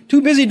working,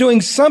 too busy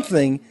doing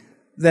something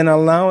than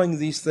allowing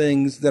these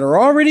things that are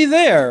already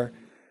there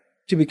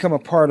to become a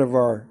part of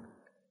our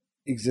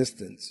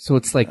existence. So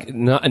it's like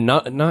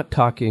not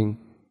talking,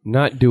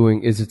 not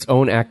doing is its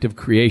own act of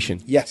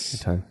creation. Yes,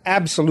 Time.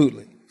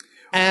 absolutely.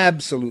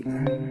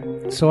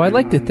 Absolutely. So I'd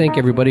like to thank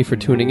everybody for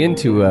tuning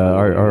into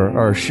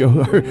our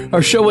show,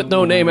 our show with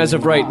no name as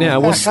of right now.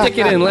 We'll stick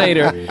it in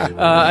later.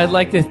 I'd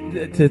like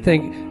to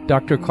thank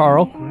Dr.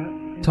 Carl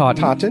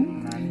Totten.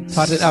 Totten?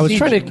 I was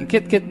trying to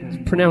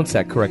get pronounce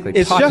that correctly.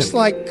 It's Totten. just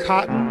like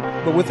cotton,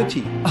 but with a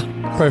T.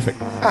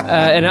 Perfect.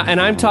 And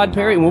I'm Todd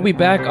Perry, and we'll be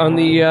back on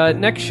the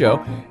next show.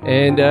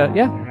 And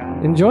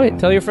enjoy it.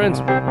 Tell your friends.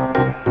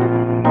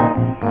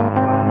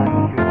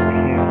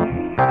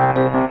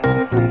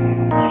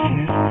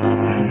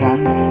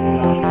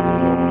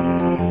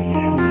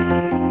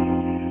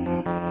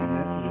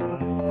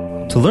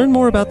 To learn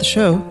more about the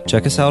show,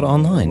 check us out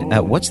online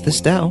at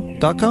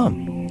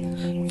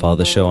whatsthisDao.com. Follow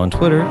the show on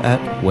Twitter at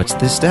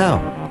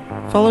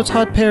whatsthisDao. Follow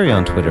Todd Perry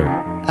on Twitter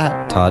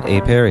at Todd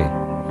A. Perry.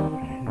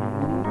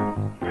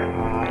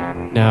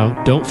 Now,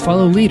 don't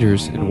follow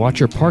leaders and watch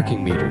your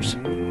parking meters.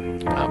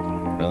 Oh,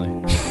 really?